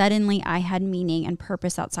 Suddenly, I had meaning and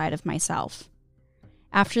purpose outside of myself.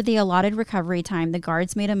 After the allotted recovery time, the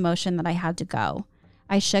guards made a motion that I had to go.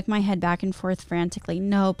 I shook my head back and forth frantically.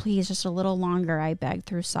 No, please, just a little longer, I begged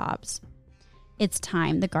through sobs. It's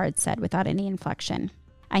time, the guard said without any inflection.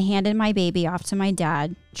 I handed my baby off to my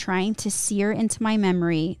dad, trying to sear into my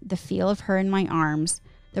memory the feel of her in my arms,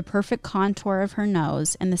 the perfect contour of her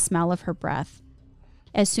nose, and the smell of her breath.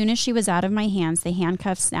 As soon as she was out of my hands, the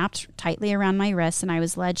handcuffs snapped tightly around my wrists and I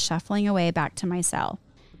was led shuffling away back to my cell.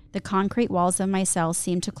 The concrete walls of my cell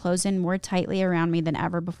seemed to close in more tightly around me than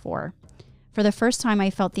ever before. For the first time, I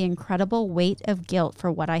felt the incredible weight of guilt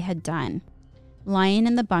for what I had done. Lying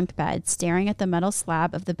in the bunk bed, staring at the metal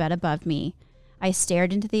slab of the bed above me, I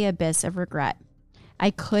stared into the abyss of regret.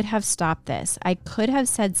 I could have stopped this. I could have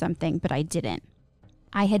said something, but I didn't.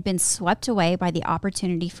 I had been swept away by the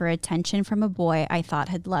opportunity for attention from a boy I thought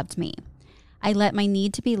had loved me. I let my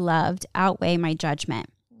need to be loved outweigh my judgment.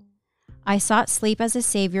 I sought sleep as a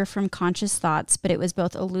savior from conscious thoughts, but it was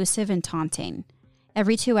both elusive and taunting.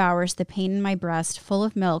 Every 2 hours, the pain in my breast, full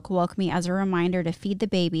of milk, woke me as a reminder to feed the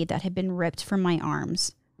baby that had been ripped from my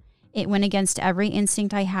arms. It went against every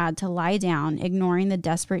instinct I had to lie down, ignoring the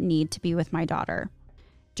desperate need to be with my daughter.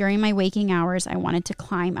 During my waking hours, I wanted to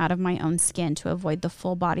climb out of my own skin to avoid the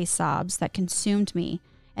full-body sobs that consumed me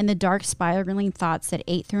and the dark spiraling thoughts that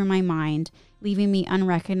ate through my mind, leaving me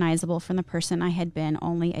unrecognizable from the person I had been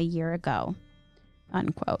only a year ago.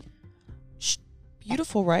 Unquote.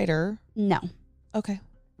 Beautiful writer. No. Okay.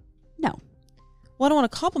 No. Well, I don't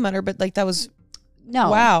want to compliment her, but like that was... No.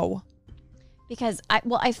 Wow. Because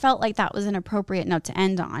I felt like that was an appropriate note to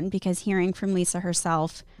end on, because hearing from Lisa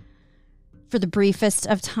herself for the briefest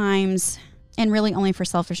of times, and really only for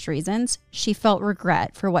selfish reasons. She felt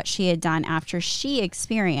regret for what she had done after she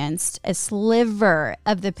experienced a sliver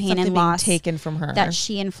of the pain Something and being loss taken from her. that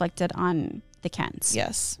she inflicted on the Kents.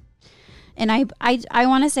 Yes. And I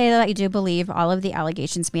want to say that I do believe all of the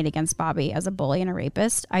allegations made against Bobby as a bully and a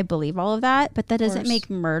rapist. I believe all of that, but that doesn't make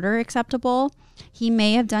murder acceptable. He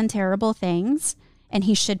may have done terrible things and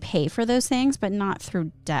he should pay for those things, but not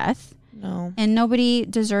through death. No. And nobody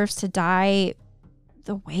deserves to die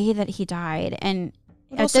the way that he died. And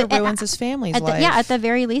it also ruins his family's life. Yeah, at the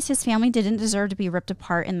very least, his family didn't deserve to be ripped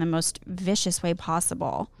apart in the most vicious way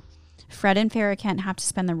possible. Fred and Farrah Kent have to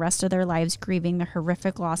spend the rest of their lives grieving the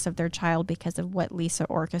horrific loss of their child because of what Lisa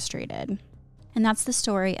orchestrated. And that's the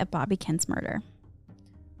story of Bobby Kent's murder.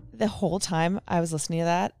 The whole time I was listening to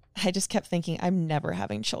that, I just kept thinking, I'm never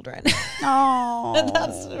having children. Oh.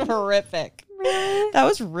 That's horrific. Really? That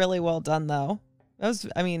was really well done, though. I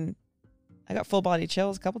got full body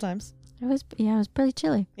chills a couple times. It was pretty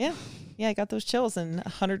chilly. Yeah, I got those chills in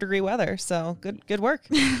 100-degree weather. So good work.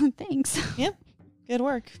 Thanks. Yeah, good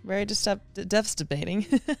work. Very devastating.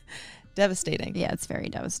 Devastating. Yeah, it's very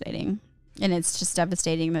devastating. And it's just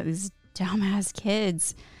devastating that these dumbass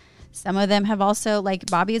kids, some of them have also, like,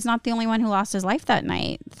 Bobby is not the only one who lost his life that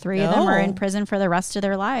night. 3 of them are in prison for the rest of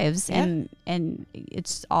their lives. Yeah. And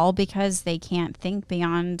it's all because they can't think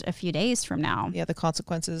beyond a few days from now. Yeah, the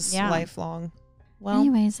consequences lifelong. Well,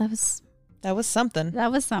 anyways, that was something. That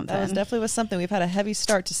was definitely something. We've had a heavy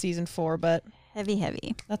start to season 4, but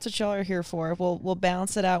heavy. That's what y'all are here for. We'll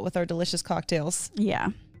balance it out with our delicious cocktails. Yeah.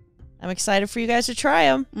 I'm excited for you guys to try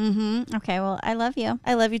them. Mm-hmm. Okay, well, I love you.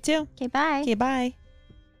 I love you too. Okay, bye. Okay, bye.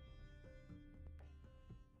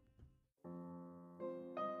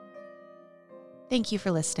 Thank you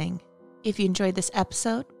for listening. If you enjoyed this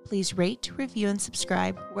episode, please rate, review, and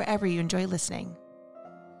subscribe wherever you enjoy listening.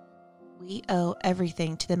 We owe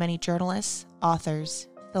everything to the many journalists, authors,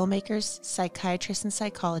 filmmakers, psychiatrists, and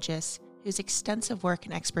psychologists whose extensive work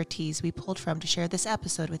and expertise we pulled from to share this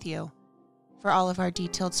episode with you. For all of our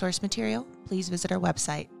detailed source material, please visit our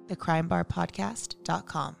website,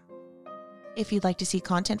 thecrimebarpodcast.com. If you'd like to see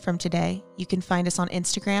content from today, you can find us on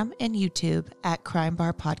Instagram and YouTube at Crime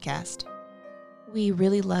Bar Podcast. We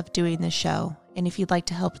really love doing this show, and if you'd like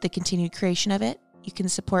to help with the continued creation of it, you can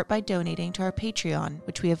support by donating to our Patreon,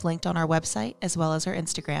 which we have linked on our website as well as our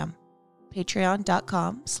Instagram,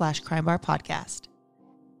 patreon.com/crimebarpodcast.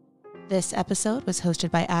 This episode was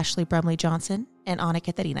hosted by Ashley Brumley Johnson and Anna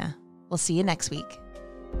Katharina. We'll see you next week.